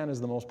this man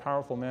is the most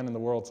powerful man in the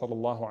world,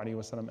 sallallahu alaihi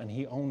wasallam, and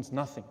he owns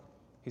nothing.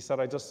 He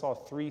said, I just saw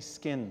 3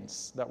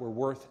 skins that were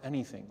worth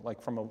anything,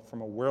 like from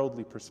a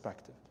worldly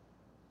perspective.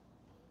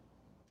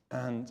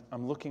 And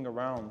I'm looking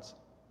around,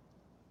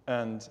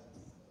 and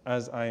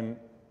as I'm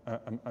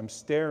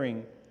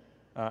staring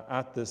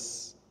at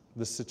this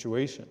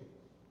situation,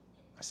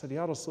 I said,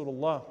 Ya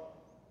Rasulullah,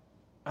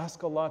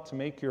 ask Allah to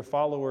make your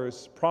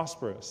followers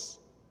prosperous,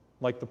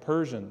 like the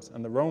Persians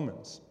and the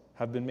Romans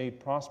have been made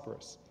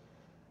prosperous.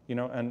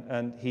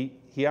 And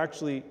he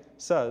actually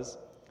says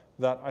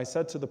that I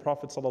said to the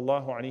Prophet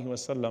sallallahu alaihi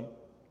wasallam,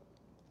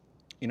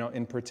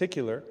 in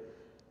particular,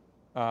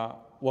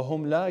 وَهُمْ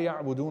لَا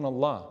يَعْبُدُونَ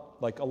اللَّهِ.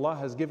 Like Allah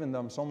has given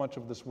them so much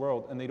of this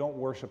world and they don't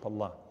worship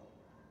Allah.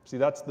 See,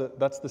 that's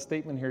the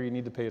statement here you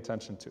need to pay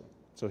attention to.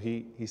 So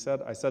he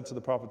said, I said to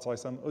the Prophet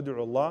sallallahu alaihi wasallam, أُدْعُ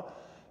اللَّهِ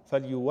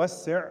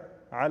فَلْيُوَسِّعْ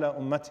عَلَى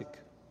أُمَّتِكَ.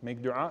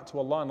 Make dua to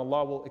Allah and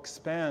Allah will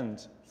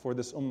expand for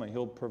this ummah.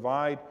 He'll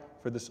provide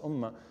for this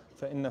ummah.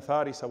 فإن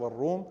فارس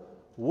والروم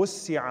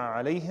وسع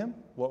عليهم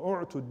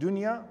وأعطوا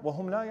الدنيا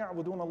وهم لا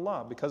يعبدون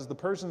الله. Because the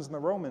Persians and the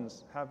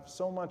Romans have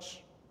so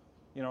much,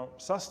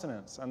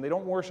 sustenance and they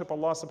don't worship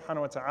Allah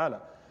subhanahu wa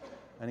ta'ala.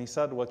 And he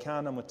said,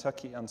 وَكَانَ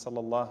مُتَّكِئًا صلى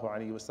الله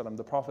عليه وسلم.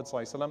 The Prophet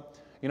sallallahu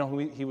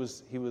alaihi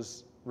wasallam, he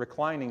was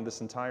reclining this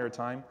entire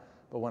time.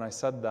 But when I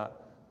said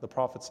that, the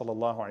Prophet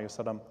sallallahu alaihi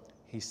wasallam,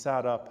 he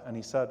sat up and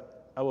he said,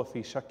 أَوَ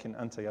فِي شَكٍّ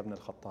أَنْتَ يَا ابْنَ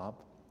الْخَطَّابِ.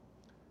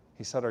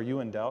 He said, are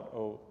you in doubt,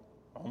 O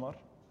Umar?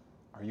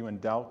 Are you in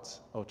doubt,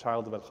 O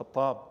child of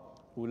Al-Khattab?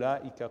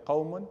 أُولَٰئِكَ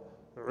قَوْمٌ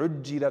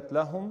عُجِّلَتْ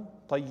لَهُمْ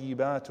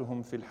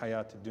طَيِّبَاتُهُمْ فِي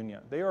الْحَيَاةِ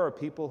الدُّنْيَا. They are a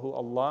people who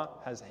Allah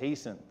has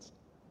hastened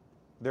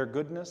their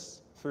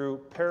goodness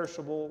through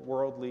perishable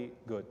worldly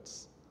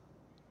goods.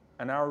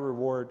 And our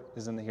reward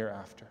is in the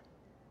hereafter.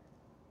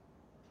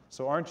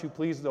 So aren't you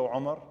pleased, O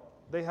Umar?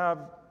 They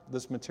have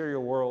this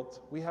material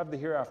world. We have the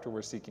hereafter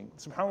we're seeking.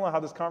 SubhanAllah,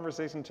 how this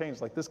conversation changed.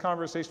 Like this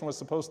conversation was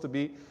supposed to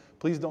be,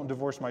 please don't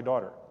divorce my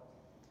daughter.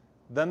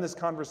 Then this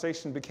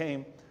conversation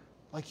became,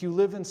 like you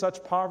live in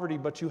such poverty,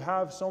 but you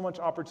have so much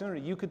opportunity.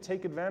 You could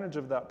take advantage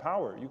of that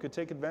power. You could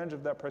take advantage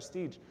of that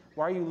prestige.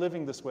 Why are you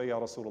living this way, Ya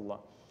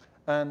Rasulullah?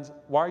 And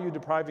why are you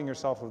depriving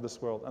yourself of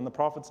this world? And the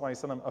Prophet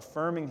ﷺ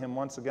affirming him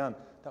once again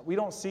that we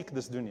don't seek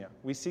this dunya,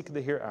 we seek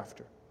the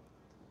hereafter.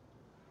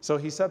 So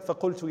he said,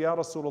 فَقُلْتُ يَا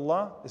رَسُولُ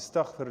اللَّهِ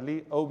اسْتَغْفِرْ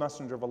لِي. O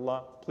Messenger of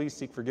Allah, please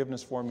seek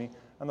forgiveness for me.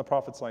 And the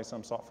Prophet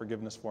ﷺ sought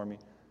forgiveness for me.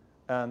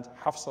 And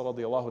Hafsa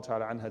radiallahu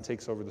ta'ala anha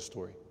takes over the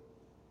story.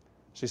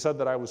 She said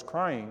that I was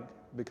crying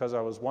because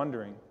I was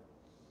wondering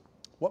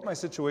what my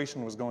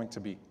situation was going to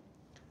be.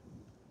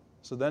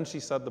 So then she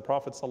said the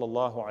Prophet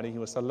sallallahu alaihi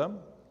wasallam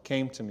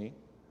came to me,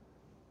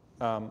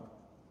 and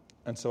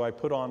so I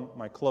put on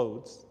my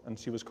clothes, and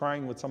she was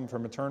crying with some of her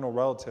maternal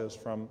relatives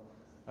from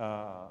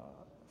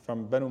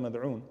Banu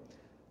Mad'un,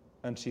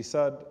 and she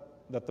said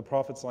that the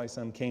Prophet sallallahu alaihi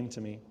wasallam came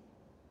to me,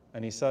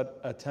 and he said,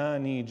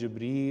 "Atani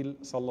Jibreel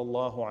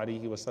sallallahu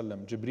alaihi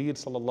wasallam." Jibreel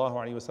sallallahu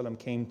alaihi wasallam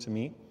came to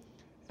me.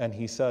 And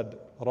he said,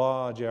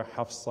 راجع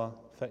حفصة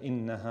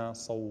فإنها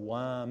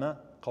صوامة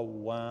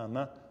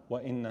قوامة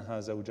وإنها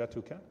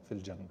زوجتك في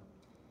الجنة.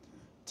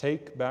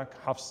 Take back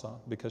Hafsa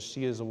because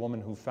she is a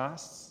woman who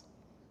fasts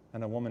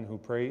and a woman who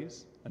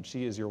prays and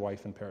she is your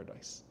wife in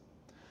paradise.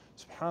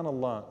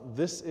 SubhanAllah,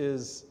 this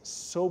is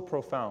so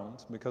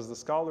profound because the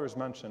scholars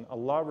mention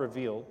Allah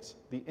revealed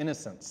the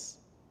innocence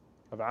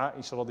of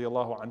Aisha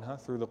radiallahu anha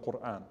through the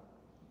Quran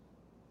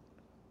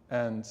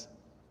and,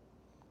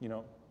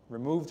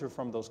 removed her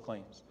from those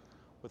claims.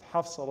 With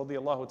Hafsa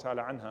radiallahu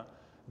ta'ala anha,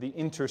 the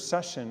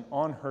intercession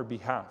on her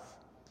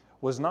behalf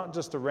was not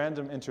just a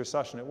random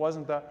intercession. It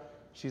wasn't that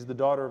she's the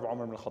daughter of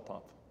Umar ibn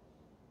al-Khattab.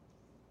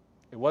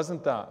 It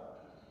wasn't that.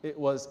 It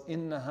was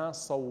innaha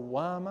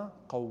sawwama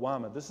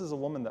qawwama. This is a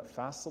woman that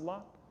fasts a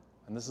lot,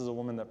 and this is a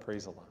woman that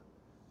prays a lot.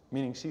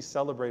 Meaning she's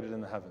celebrated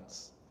in the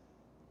heavens.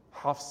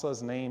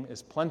 Hafsa's name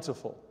is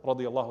plentiful,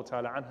 radiallahu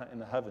ta'ala anha, in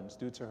the heavens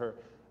due to her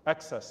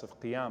excess of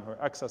qiyam, her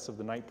excess of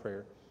the night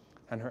prayer,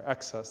 and her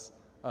excess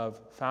of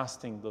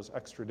fasting those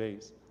extra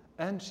days.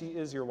 And she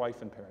is your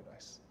wife in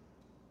paradise.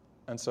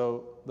 And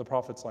so the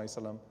Prophet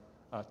ﷺ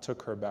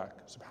took her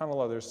back.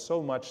 SubhanAllah, there's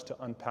so much to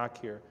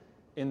unpack here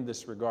in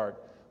this regard.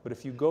 But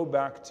if you go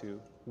back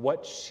to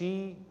what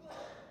she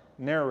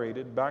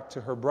narrated back to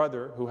her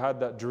brother who had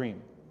that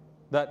dream,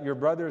 that your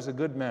brother is a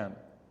good man,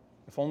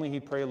 if only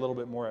he'd pray a little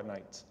bit more at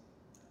night.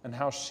 And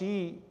how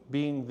she,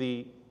 being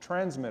the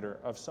transmitter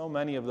of so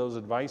many of those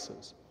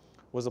advices,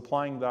 was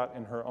applying that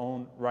in her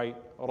own right,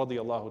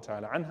 radiyallahu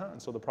ta'ala anha. And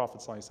so the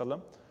Prophet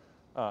ﷺ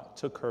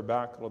took her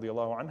back,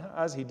 radiyallahu anha,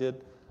 as he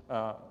did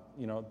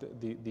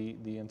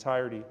the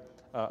entirety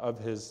of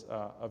his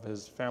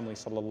family,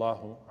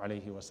 sallallahu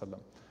alayhi wasallam.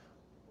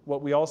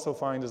 What we also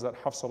find is that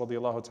Hafsa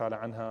radiallahu ta'ala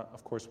anha,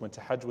 of course, went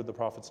to Hajj with the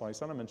Prophet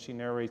ﷺ, and she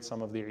narrates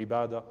some of the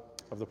ibadah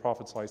of the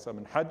Prophet ﷺ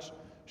in Hajj.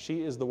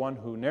 She is the one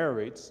who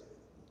narrates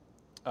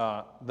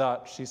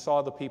that she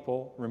saw the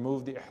people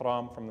remove the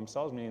ihram from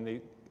themselves, meaning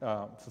they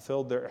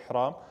fulfilled their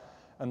ihram,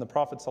 and the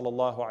Prophet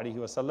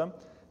ﷺ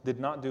did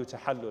not do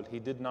tahallul. He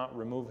did not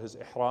remove his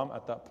ihram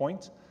at that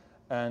point.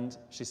 And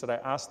she said, I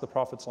asked the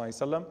Prophet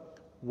ﷺ,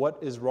 what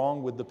is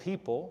wrong with the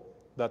people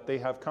that they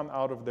have come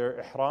out of their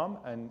ihram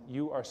and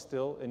you are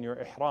still in your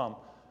ihram?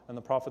 And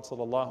the Prophet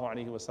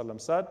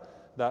ﷺ said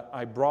that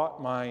I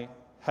brought my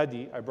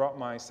hadi, I brought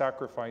my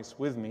sacrifice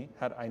with me.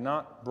 Had I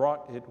not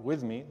brought it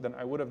with me, then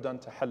I would have done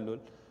tahallul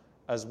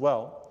as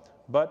well.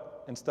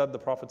 But instead the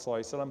Prophet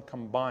ﷺ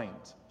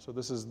combined. So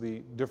this is the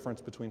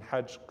difference between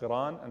Hajj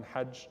Qiran and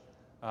Hajj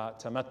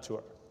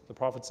Tamattu'. The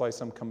Prophet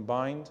ﷺ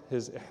combined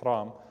his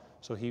ihram.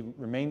 So he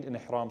remained in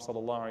ihram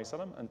sallallahu alayhi wa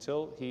sallam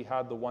until he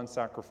had the one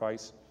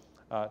sacrifice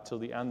till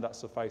the end that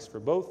sufficed for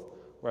both.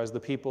 Whereas the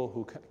people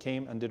who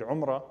came and did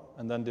umrah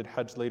and then did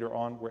hajj later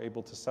on were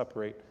able to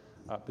separate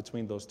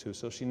between those two.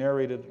 So she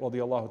narrated,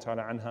 radiyallahu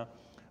ta'ala anha,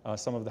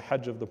 some of the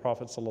hajj of the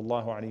Prophet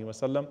sallallahu alayhi wa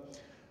sallam.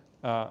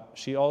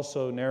 She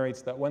also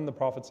narrates that when the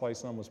Prophet sallallahu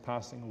alayhi wa sallam was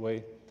passing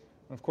away,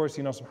 and of course,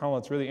 subhanAllah,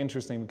 it's really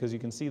interesting because you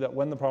can see that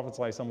when the Prophet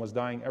sallallahu alayhi wa sallam was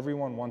dying,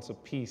 everyone wants a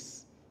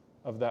piece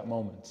of that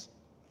moment.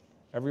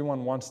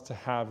 Everyone wants to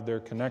have their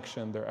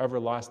connection, their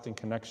everlasting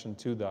connection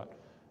to that.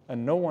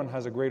 And no one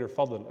has a greater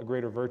fadl, a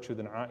greater virtue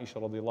than Aisha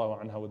radiallahu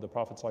anha with the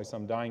Prophet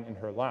ﷺ dying in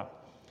her lap.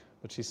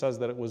 But she says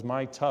that it was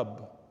my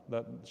tub,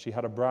 that she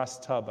had a brass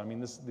tub. I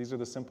mean, these are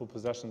the simple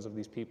possessions of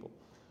these people.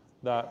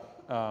 That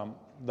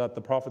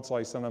the Prophet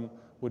ﷺ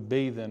would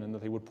bathe in and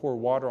that they would pour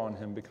water on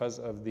him because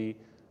of the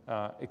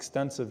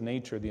extensive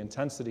nature, the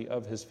intensity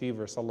of his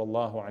fever,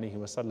 sallallahu alaihi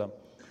wasallam.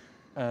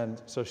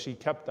 And so she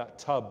kept that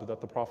tub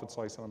that the Prophet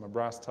ﷺ, a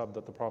brass tub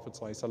that the Prophet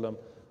ﷺ,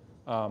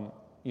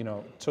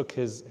 took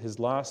his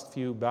last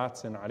few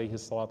baths in, alayhi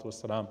salatu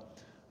wasalam,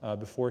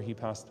 before he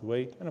passed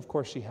away. And of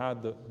course she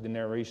had the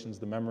narrations,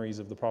 the memories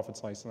of the Prophet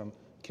ﷺ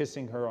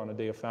kissing her on a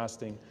day of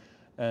fasting,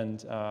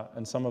 and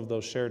some of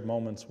those shared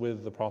moments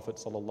with the Prophet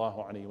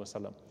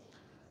ﷺ.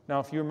 Now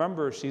if you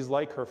remember, she's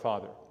like her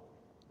father.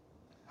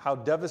 How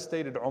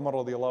devastated Umar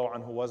radiallahu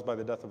anhu was by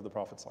the death of the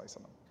Prophet ﷺ.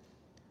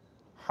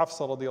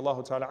 Hafsa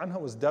radiallahu ta'ala anha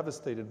was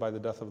devastated by the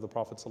death of the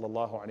Prophet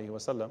sallallahu alaihi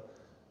wasallam,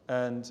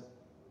 and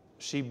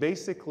she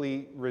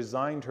basically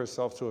resigned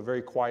herself to a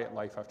very quiet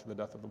life after the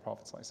death of the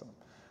Prophet sallallahu alaihi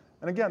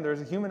wasallam. And again, there's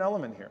a human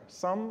element here.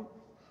 Some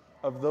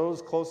of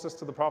those closest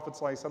to the Prophet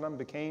sallallahu alaihi wasallam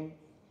became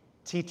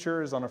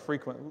teachers on a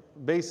frequent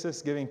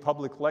basis, giving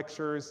public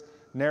lectures,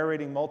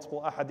 narrating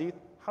multiple ahadith.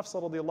 Hafsa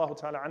radiallahu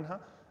ta'ala anha,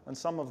 and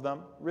some of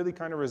them really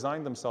kind of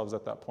resigned themselves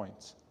at that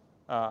point.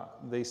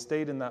 They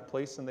stayed in that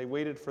place and they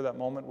waited for that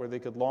moment where they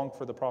could long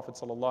for the Prophet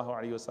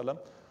ﷺ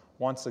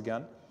once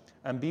again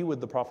and be with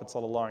the Prophet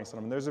ﷺ.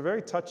 And there's a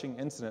very touching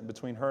incident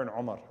between her and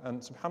Umar.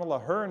 And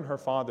subhanAllah, her and her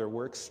father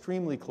were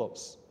extremely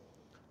close.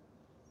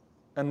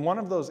 And one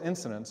of those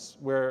incidents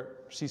where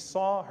she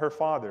saw her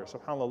father,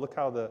 subhanAllah, look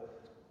how the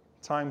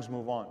times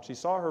move on. She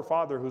saw her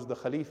father, who's the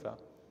Khalifa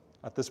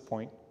at this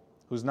point,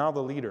 who's now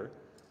the leader.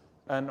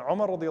 And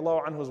Umar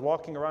radiallahu anhu is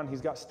walking around, he's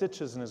got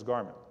stitches in his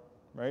garment.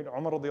 Right?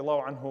 Umar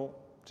radiallahu anhu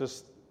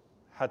just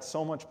had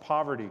so much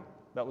poverty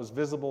that was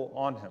visible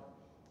on him.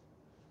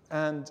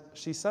 And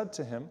she said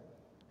to him,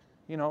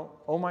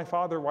 oh my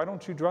father, why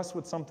don't you dress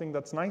with something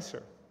that's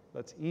nicer,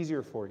 that's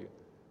easier for you?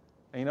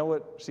 And you know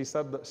what she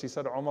said? She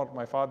said, Umar,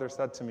 my father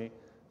said to me,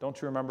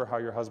 don't you remember how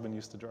your husband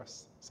used to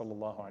dress?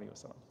 Sallallahu alaihi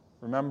wasallam.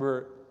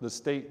 Remember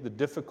the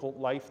difficult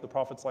life the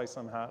Prophet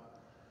ﷺ had?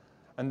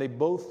 And they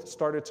both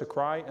started to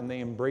cry and they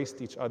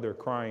embraced each other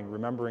crying,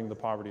 remembering the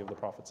poverty of the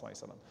Prophet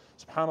ﷺ.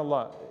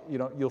 SubhanAllah,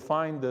 you'll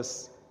find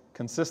this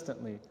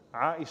consistently.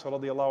 Aisha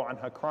radiallahu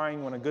anha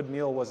crying when a good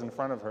meal was in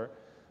front of her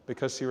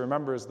because she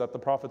remembers that the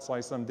Prophet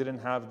ﷺ didn't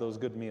have those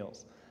good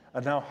meals.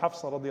 And now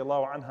Hafsa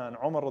radiallahu anha and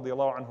Umar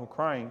radiallahu anhu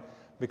crying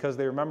because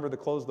they remember the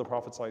clothes the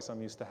Prophet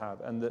ﷺ used to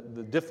have and the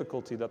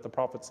difficulty that the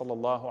Prophet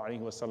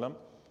ﷺ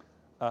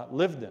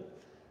lived in.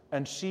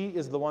 And she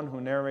is the one who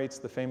narrates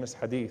the famous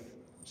hadith.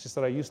 She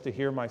said, I used to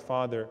hear my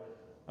father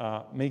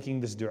making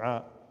this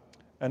dua.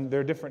 And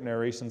there are different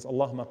narrations.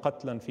 Allahumma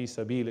qatlan fi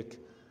sabilik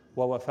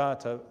wa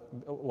wafatan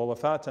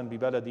bi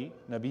baladi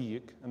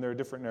nabiyyik. And there are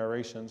different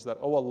narrations that,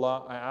 oh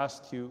Allah, I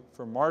ask you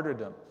for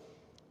martyrdom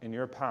in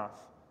your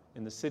path,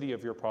 in the city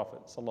of your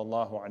Prophet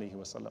sallallahu alaihi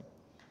wasallam.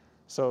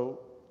 So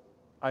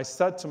I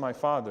said to my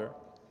father,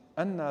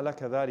 Anna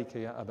laka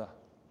dhalika ya Aba.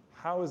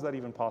 How is that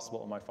even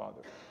possible, O my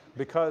father?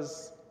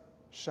 Because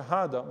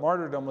Shahada,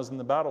 martyrdom, was in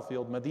the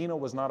battlefield. Medina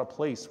was not a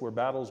place where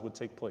battles would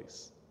take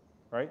place,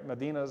 right?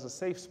 Medina is a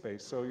safe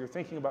space. So you're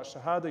thinking about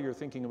Shahada, you're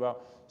thinking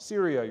about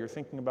Syria, you're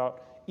thinking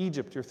about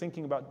Egypt, you're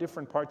thinking about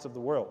different parts of the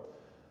world.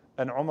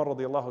 And Umar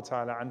radiallahu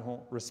ta'ala anhu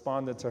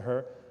responded to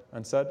her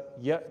and said,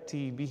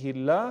 Ya'ti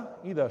bihi Allah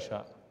idha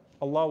sha.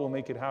 Allah will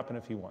make it happen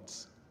if He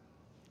wants.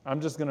 I'm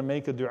just going to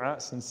make a dua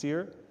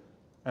sincere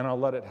and I'll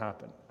let it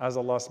happen as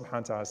Allah subhanahu wa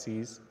ta'ala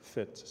sees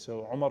fit.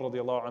 So Umar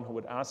radiallahu anhu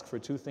would ask for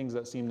two things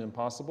that seemed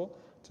impossible: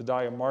 to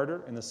die a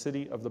martyr in the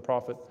city of the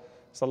Prophet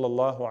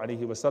sallallahu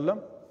alaihi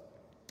wasallam.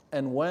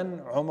 And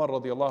when Umar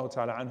radiallahu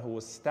ta'ala anhu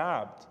was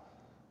stabbed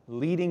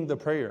leading the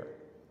prayer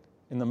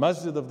in the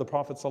masjid of the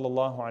Prophet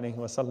sallallahu alaihi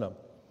wasallam,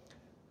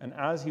 and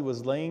as he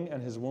was laying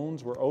and his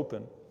wounds were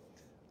open,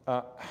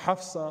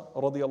 Hafsa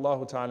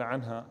radiallahu ta'ala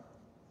anha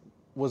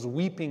was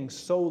weeping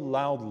so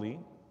loudly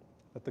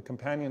that the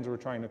companions were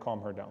trying to calm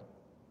her down.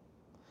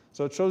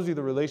 So it shows you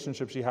the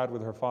relationship she had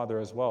with her father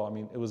as well. I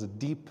mean, it was a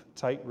deep,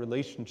 tight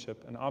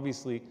relationship. And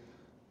obviously,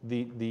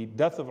 the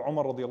death of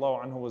Umar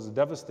radiallahu anhu was a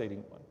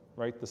devastating one,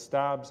 right? The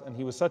stabs, and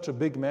he was such a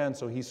big man,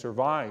 so he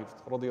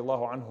survived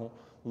radiallahu anhu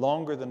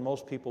longer than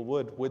most people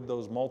would with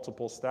those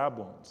multiple stab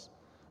wounds.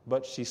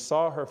 But she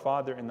saw her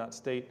father in that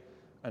state,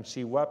 and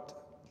she wept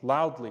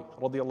loudly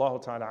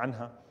radiallahu ta'ala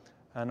anha.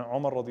 And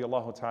Umar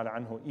radiallahu ta'ala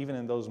anhu, even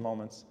in those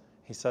moments,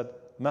 he said,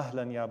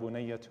 Mahlan ya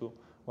bunayyatu,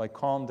 like,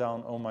 calm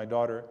down, O my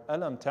daughter.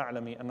 Alam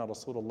ta'lami anna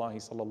Rasulullah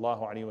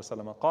sallallahu alayhi wa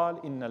sallam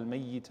qal inna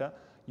al-mayyita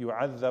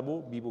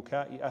yu'adhabu bi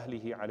buka'i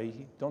ahlihi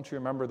alayhi. Don't you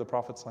remember the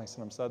Prophet sallallahu alayhi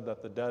wa sallam said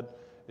that the dead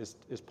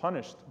is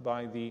punished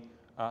by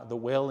the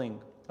wailing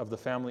of the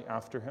family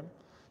after him?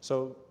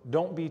 So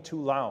don't be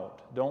too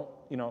loud. Don't,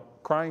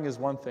 crying is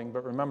one thing,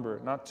 but remember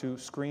not to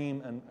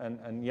scream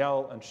and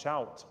yell and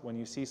shout when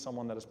you see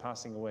someone that is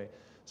passing away.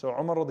 So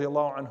Umar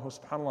radiallahu anhu,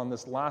 subhanAllah, in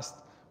this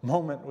last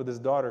moment with his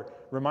daughter,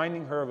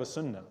 reminding her of a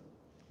sunnah.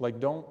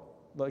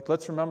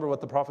 Let's remember what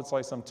the Prophet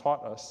ﷺ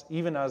taught us,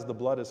 even as the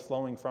blood is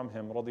flowing from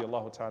him,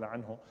 radiallahu ta'ala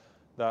anhu,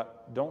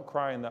 that don't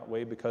cry in that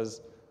way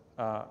because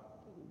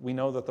we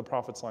know that the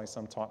Prophet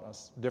ﷺ taught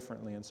us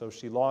differently. And so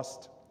she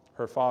lost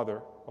her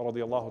father,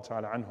 radiallahu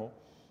ta'ala anhu,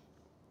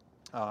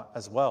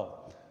 as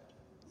well.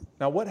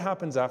 Now, what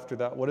happens after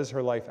that? What is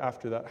her life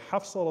after that?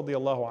 Hafsa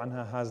radiallahu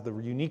anha has the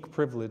unique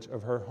privilege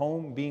of her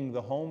home being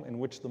the home in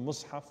which the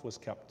Mus'haf was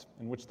kept,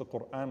 in which the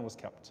Quran was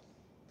kept.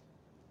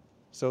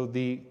 So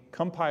the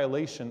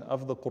compilation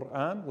of the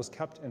Quran was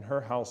kept in her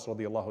house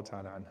radiallahu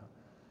ta'ala anha.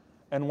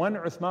 And when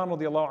Uthman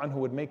radiallahu anhu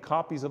would make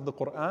copies of the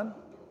Quran,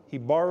 he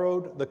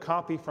borrowed the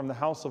copy from the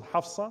house of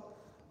Hafsa,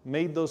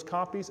 made those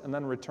copies, and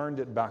then returned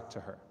it back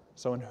to her.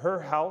 So in her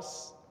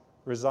house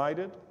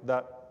resided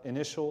that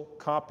initial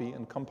copy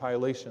and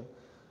compilation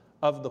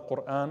of the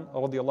Quran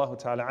radiallahu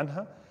ta'ala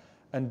anha.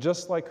 And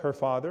just like her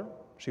father,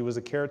 she was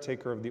a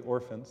caretaker of the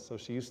orphans. So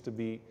she used to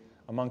be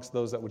amongst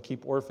those that would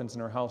keep orphans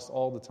in her house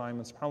all the time.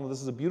 And subhanAllah,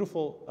 this is a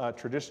beautiful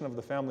tradition of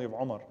the family of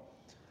Umar.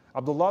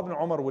 Abdullah ibn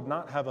Umar would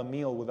not have a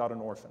meal without an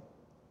orphan.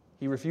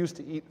 He refused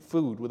to eat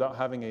food without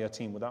having a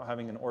yatim, without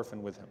having an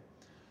orphan with him.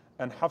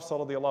 And Hafsa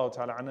radiallahu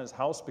ta'ala anha's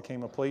house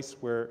became a place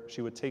where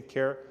she would take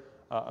care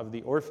of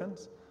the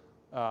orphans.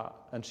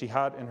 And she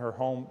had in her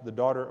home the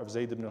daughter of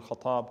Zayd ibn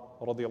al-Khattab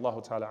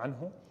radiallahu ta'ala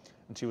anhu,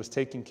 and she was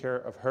taking care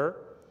of her.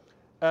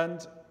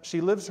 And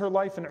she lives her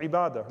life in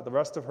ibadah, the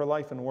rest of her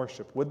life in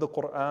worship, with the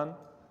Quran,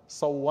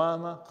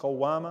 sawwama,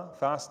 qawwama,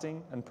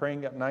 fasting and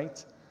praying at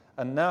night.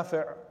 And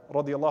Nafi'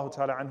 radiallahu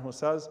ta'ala anhu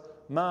says,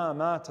 ma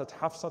matat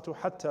Hafsatu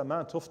hatta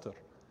ma tuftir.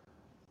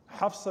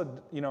 Hafsa,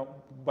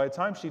 by the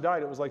time she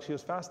died, it was like she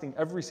was fasting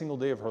every single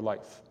day of her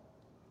life.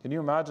 Can you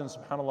imagine,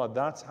 subhanAllah,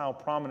 that's how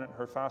prominent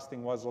her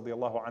fasting was,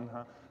 radiallahu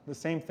anha. The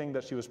same thing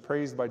that she was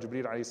praised by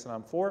Jibreel alayhi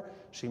salam for,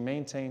 she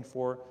maintained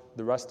for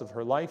the rest of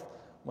her life.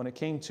 When it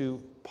came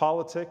to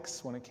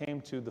politics, when it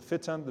came to the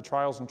fitan, the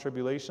trials and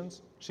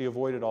tribulations, she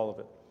avoided all of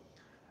it.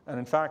 And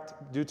in fact,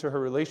 due to her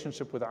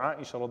relationship with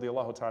Aisha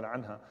radiallahu ta'ala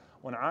anha,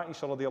 when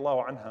Aisha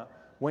radiallahu anha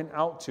went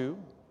out to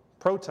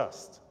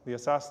protest the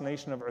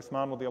assassination of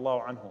Uthman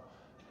radiallahu anhu,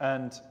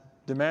 and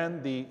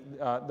demand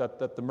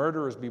that the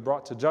murderers be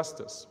brought to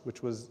justice,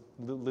 which was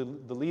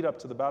the lead up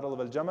to the Battle of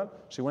Al-Jamal,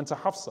 she went to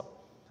Hafsa.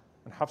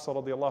 And Hafsa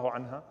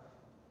radiallahu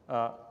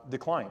anha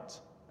declined.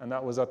 And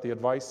that was at the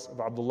advice of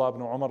Abdullah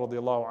ibn Umar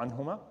radiallahu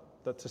anhuma,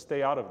 that to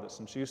stay out of this.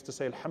 And she used to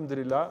say,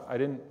 Alhamdulillah, I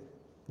didn't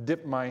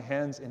dip my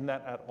hands in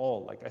that at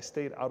all. Like I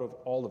stayed out of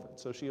all of it.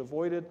 So she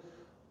avoided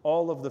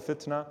all of the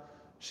fitna.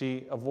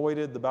 She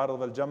avoided the Battle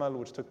of Al-Jamal,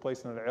 which took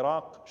place in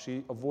Iraq.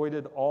 She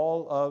avoided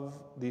all of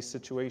these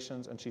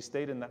situations, and she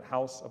stayed in that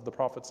house of the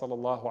Prophet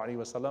sallallahu alaihi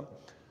wasallam,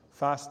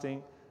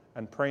 fasting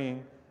and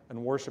praying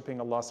and worshiping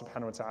Allah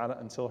subhanahu wa ta'ala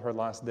until her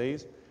last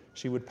days.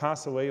 She would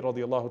pass away,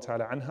 radiallahu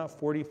ta'ala anha,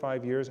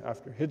 45 years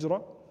after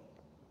Hijrah.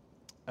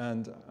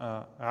 And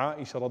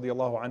Aisha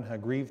radiallahu anha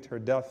grieved her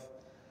death.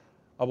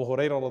 Abu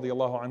Hurairah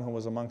radiallahu anhu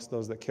was amongst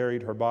those that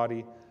carried her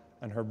body.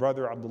 And her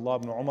brother Abdullah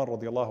ibn Umar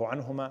radiallahu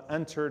anhuma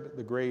entered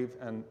the grave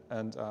and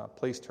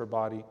placed her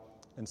body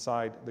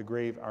inside the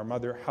grave. Our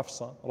mother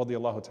Hafsa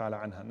radiallahu ta'ala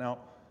anha. Now,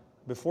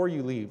 before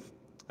you leave,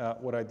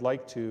 what I'd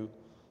like to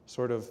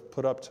sort of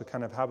put up to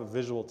kind of have a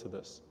visual to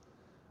this.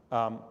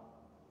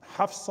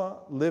 Hafsa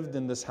lived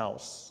in this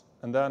house,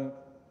 and then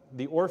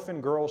the orphan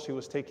girl she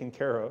was taking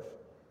care of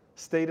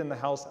stayed in the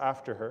house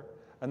after her.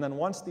 And then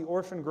once the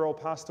orphan girl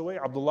passed away,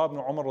 Abdullah ibn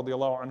Umar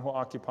radiallahu anhu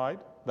occupied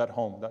that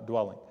home, that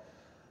dwelling.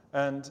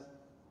 And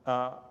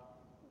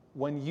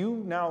when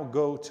you now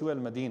go to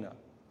Al-Madinah,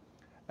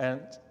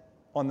 and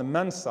on the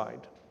men's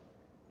side,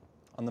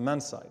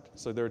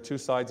 so there are two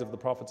sides of the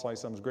Prophet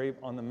ﷺ's grave.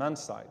 On the men's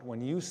side,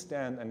 when you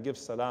stand and give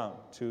salam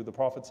to the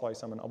Prophet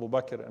ﷺ and Abu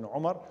Bakr and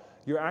Umar,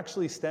 you're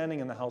actually standing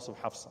in the house of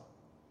Hafsa.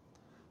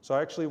 So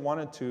I actually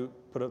wanted to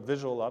put a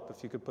visual up,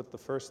 if you could put the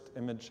first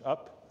image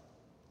up.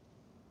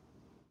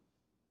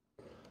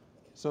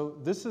 So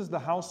this is the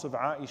house of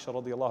Aisha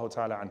radiallahu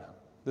ta'ala anha.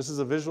 This is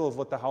a visual of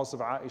what the house of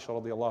Aisha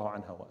radiallahu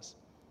anha was.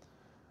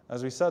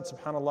 As we said,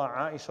 subhanAllah,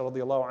 Aisha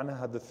radiallahu anha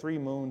had the 3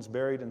 moons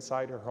buried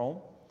inside her home.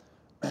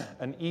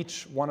 And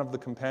each one of the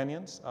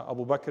companions,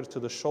 Abu Bakr to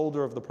the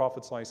shoulder of the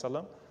Prophet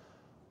ﷺ,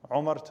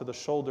 Umar to the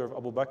shoulder of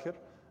Abu Bakr.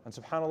 And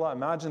subhanAllah,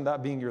 imagine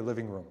that being your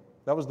living room.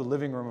 That was the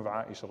living room of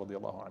Aisha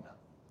radiallahu anha,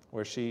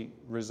 where she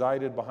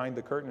resided behind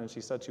the curtain, and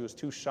she said she was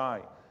too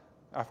shy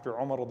after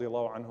Umar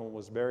radiallahu anhu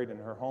was buried in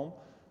her home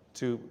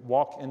to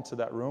walk into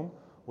that room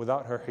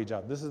without her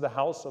hijab. This is the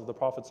house of the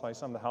Prophet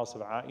ﷺ, the house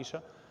of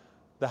Aisha.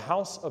 The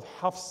house of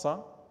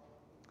Hafsa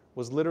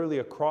was literally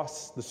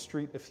across the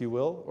street, if you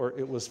will, or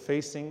it was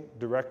facing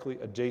directly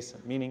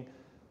adjacent, meaning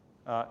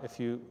if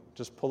you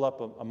just pull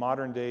up a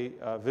modern day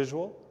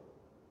visual.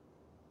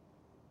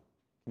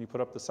 Can you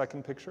put up the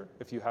second picture,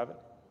 if you have it?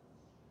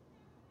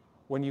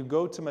 When you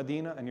go to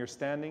Medina and you're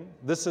standing,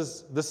 this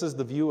is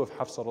the view of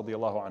Hafsa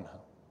radiallahu anha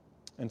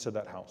into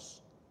that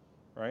house,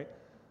 right?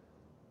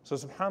 So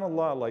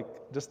subhanAllah, like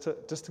just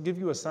to give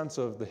you a sense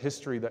of the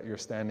history that you're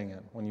standing in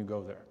when you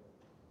go there.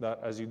 That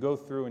as you go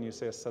through and you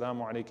say,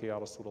 Assalamu alayka ya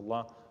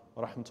Rasulullah,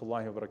 wa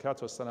rahmatullahi wa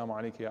barakatuh, Assalamu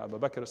alayka ya Abu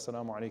Bakr,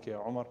 Assalamu alayka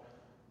ya Umar,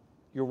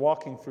 you're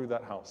walking through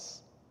that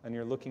house and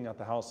you're looking at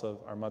the house of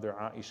our mother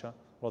Aisha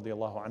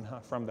radiallahu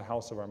anha, from the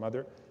house of our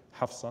mother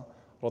Hafsa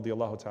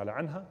radiallahu ta'ala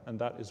anha, and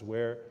that is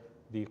where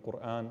the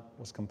Quran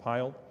was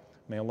compiled.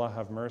 May Allah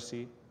have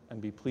mercy and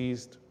be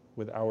pleased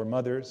with our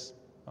mothers,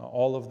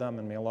 all of them,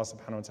 and may Allah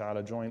subhanahu wa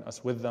ta'ala join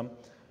us with them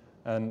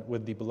and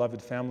with the beloved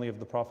family of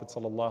the Prophet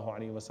sallallahu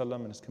alaihi wasallam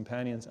and his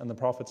companions and the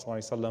Prophet sallallahu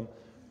alaihi wasallam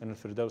in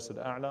al-Firdaus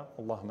al-A'la.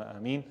 Allahumma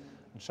ameen.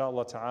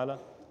 Inshallah ta'ala,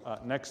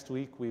 next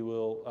week we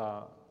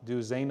will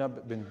do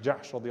Zainab bin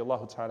Jahsh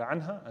radiallahu ta'ala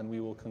anha, and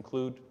we will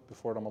conclude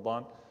before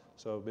Ramadan.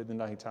 So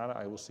bidnillahi ta'ala,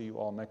 I will see you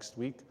all next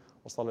week.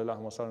 Wa sallallahu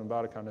wa sallam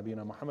wa barak ala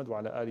nabiyyina Muhammad wa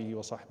ala alihi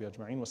wa sahbihi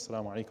ajma'in.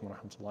 Wassalamu alaikum wa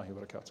rahmatullahi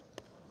wa barakatuh.